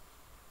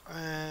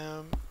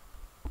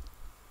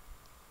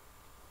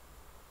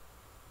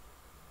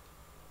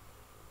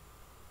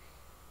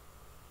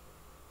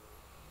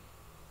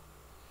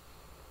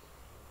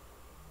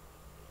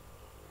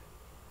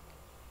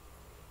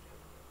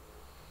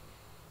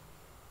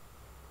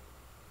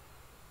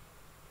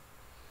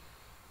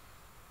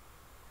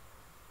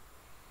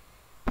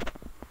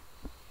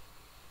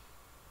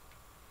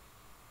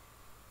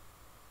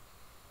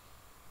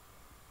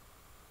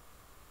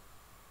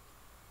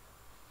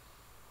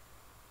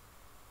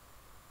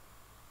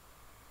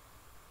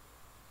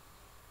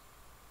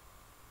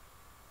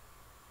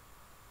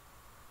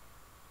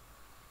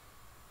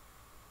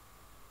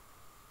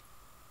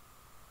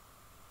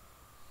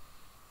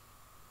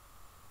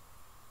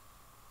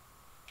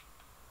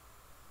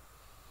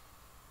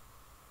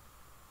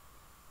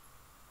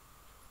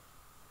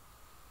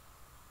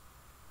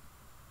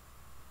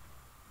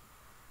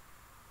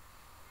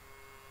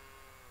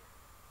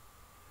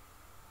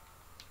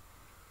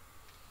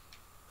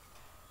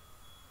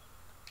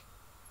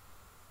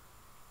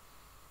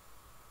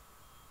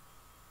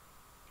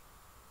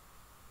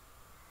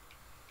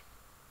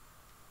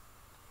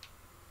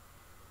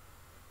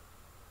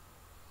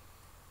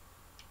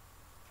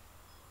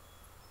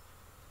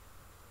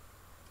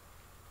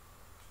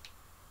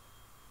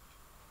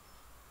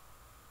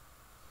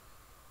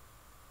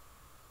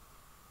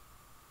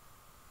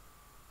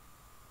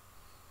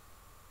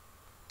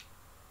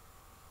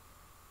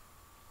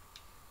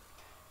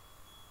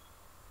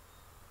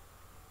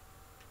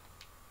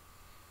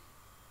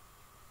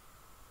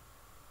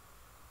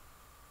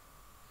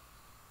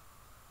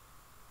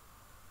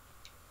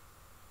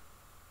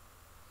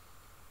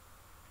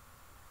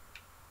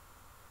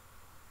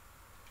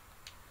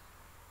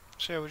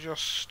 So yeah, we're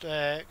just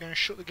going to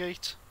shut the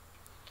gate.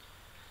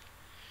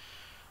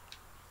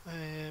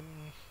 I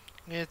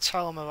need to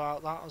tell them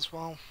about that as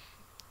well,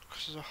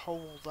 because there's a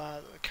hole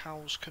there that the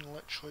cows can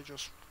literally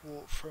just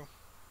walk through.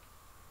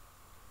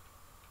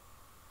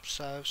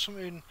 So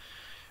something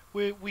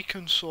we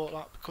can sort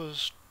that,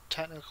 because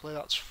technically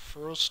that's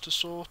for us to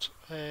sort,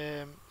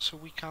 so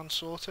we can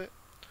sort it.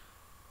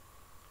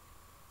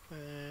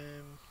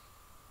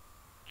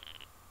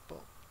 But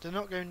they're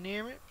not going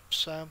near it,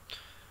 so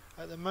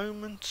at the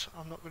moment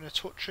I'm not going to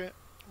touch it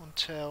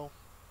until,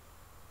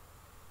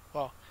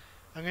 well,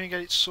 I'm going to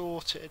get it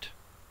sorted,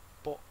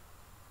 but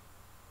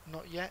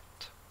not yet.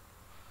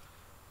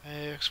 So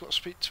I've got to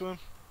speak to them,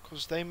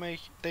 because they may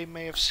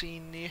have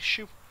seen the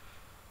issue.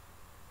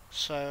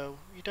 So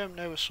you don't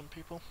know with some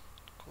people,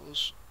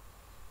 because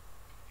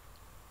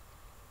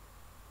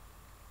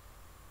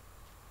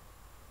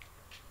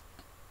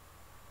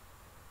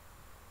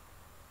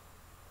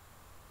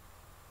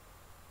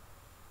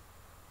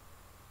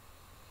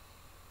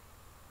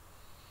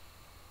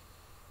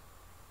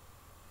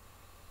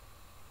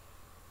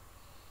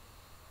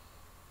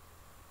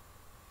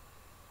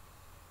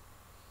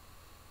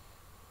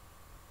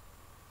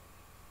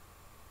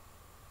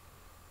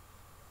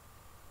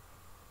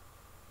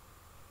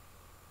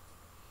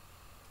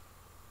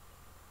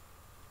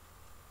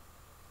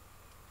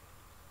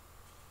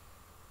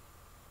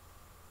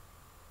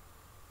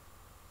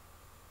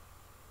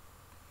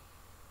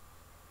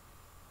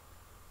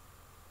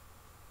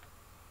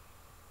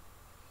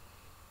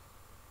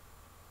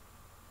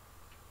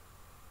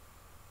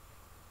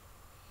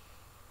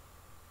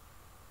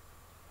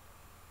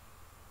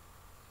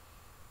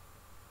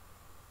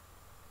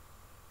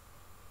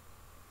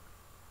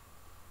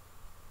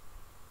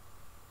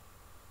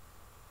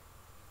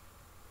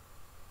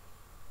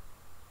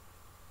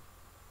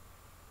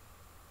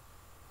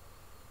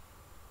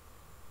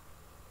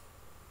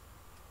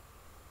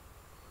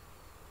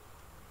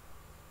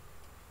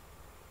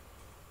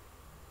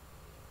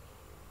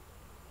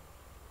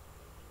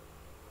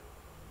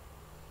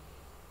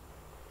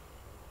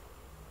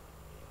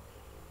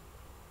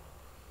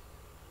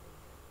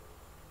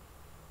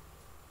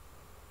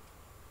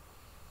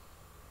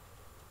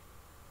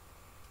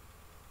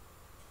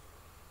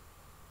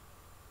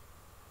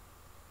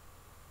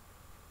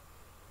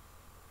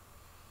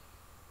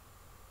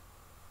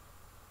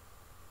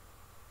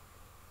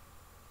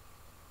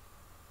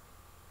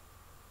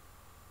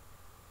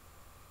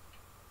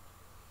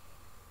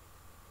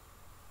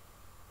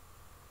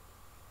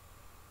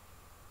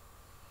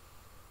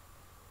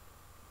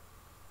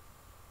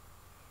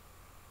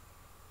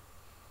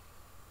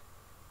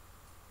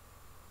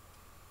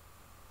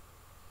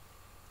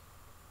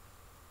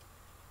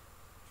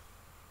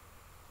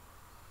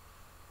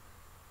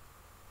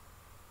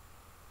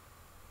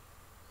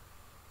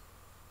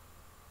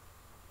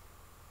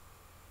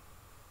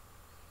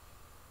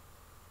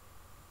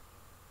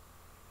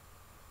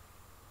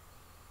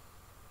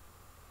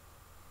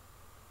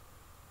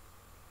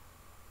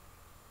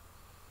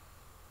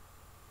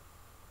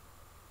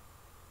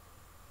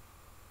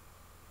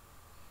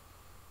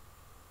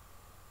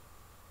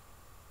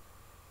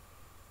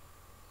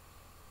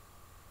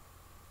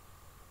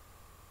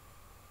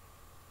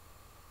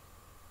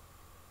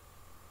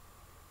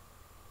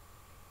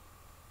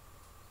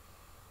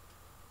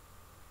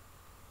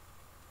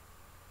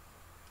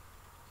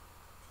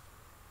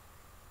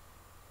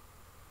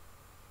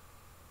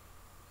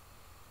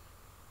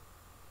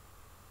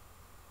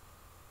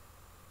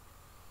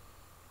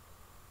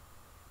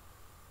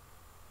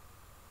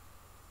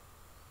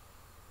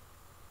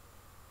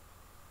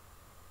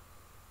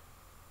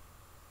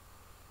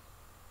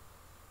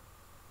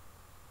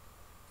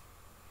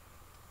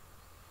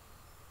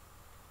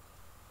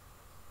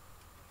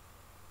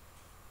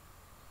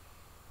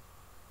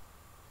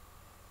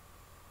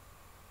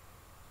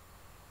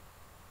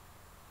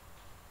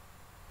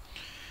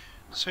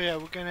so yeah,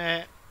 we're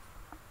gonna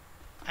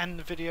end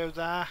the video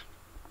there.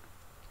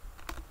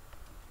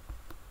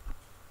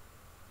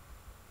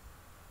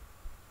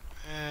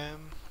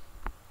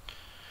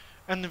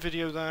 End the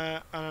video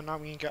there, and now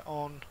we can get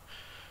on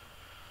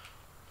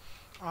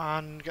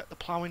and get the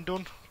ploughing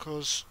done,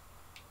 because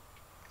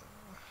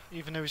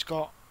even though he's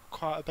got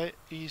quite a bit,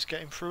 he's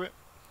getting through it.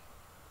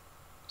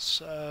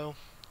 So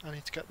I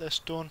need to get this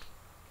done.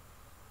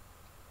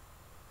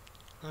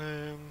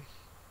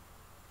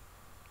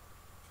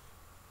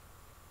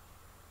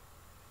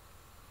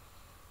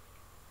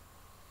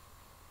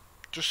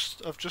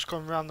 I've just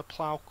gone around the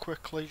plough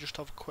quickly, just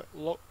have a quick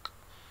look,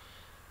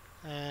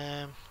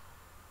 because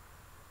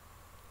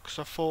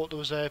I thought there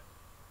was a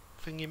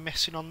thingy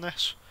missing on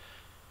this,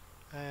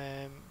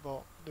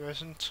 but there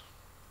isn't.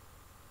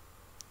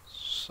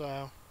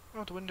 So,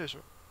 oh, the windows are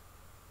up.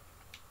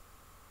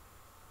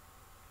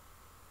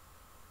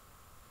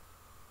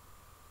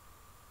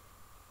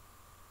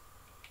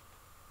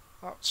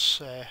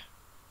 That's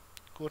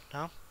good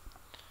now.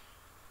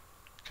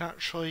 Can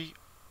actually,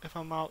 if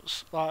I'm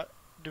out like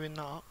doing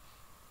that,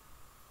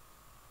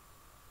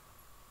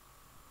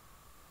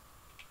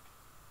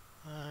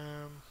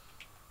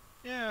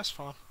 Yeah, that's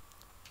fine.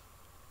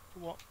 For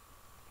what?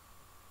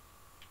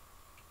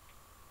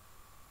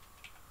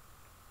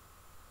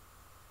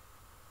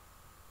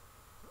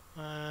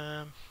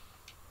 Um,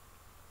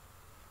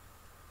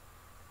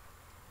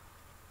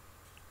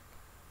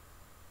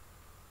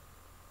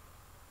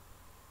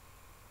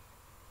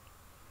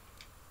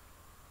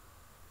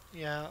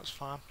 yeah, that's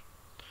fine.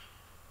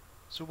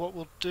 So what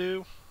we'll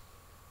do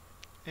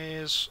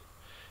is,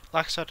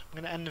 like I said, I'm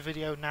going to end the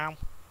video now.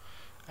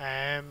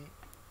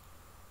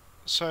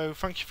 So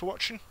thank you for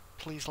watching.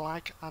 Please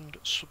like and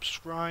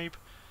subscribe.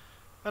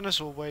 And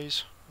as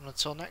always, and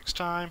until next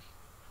time,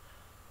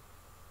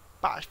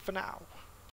 bye for now.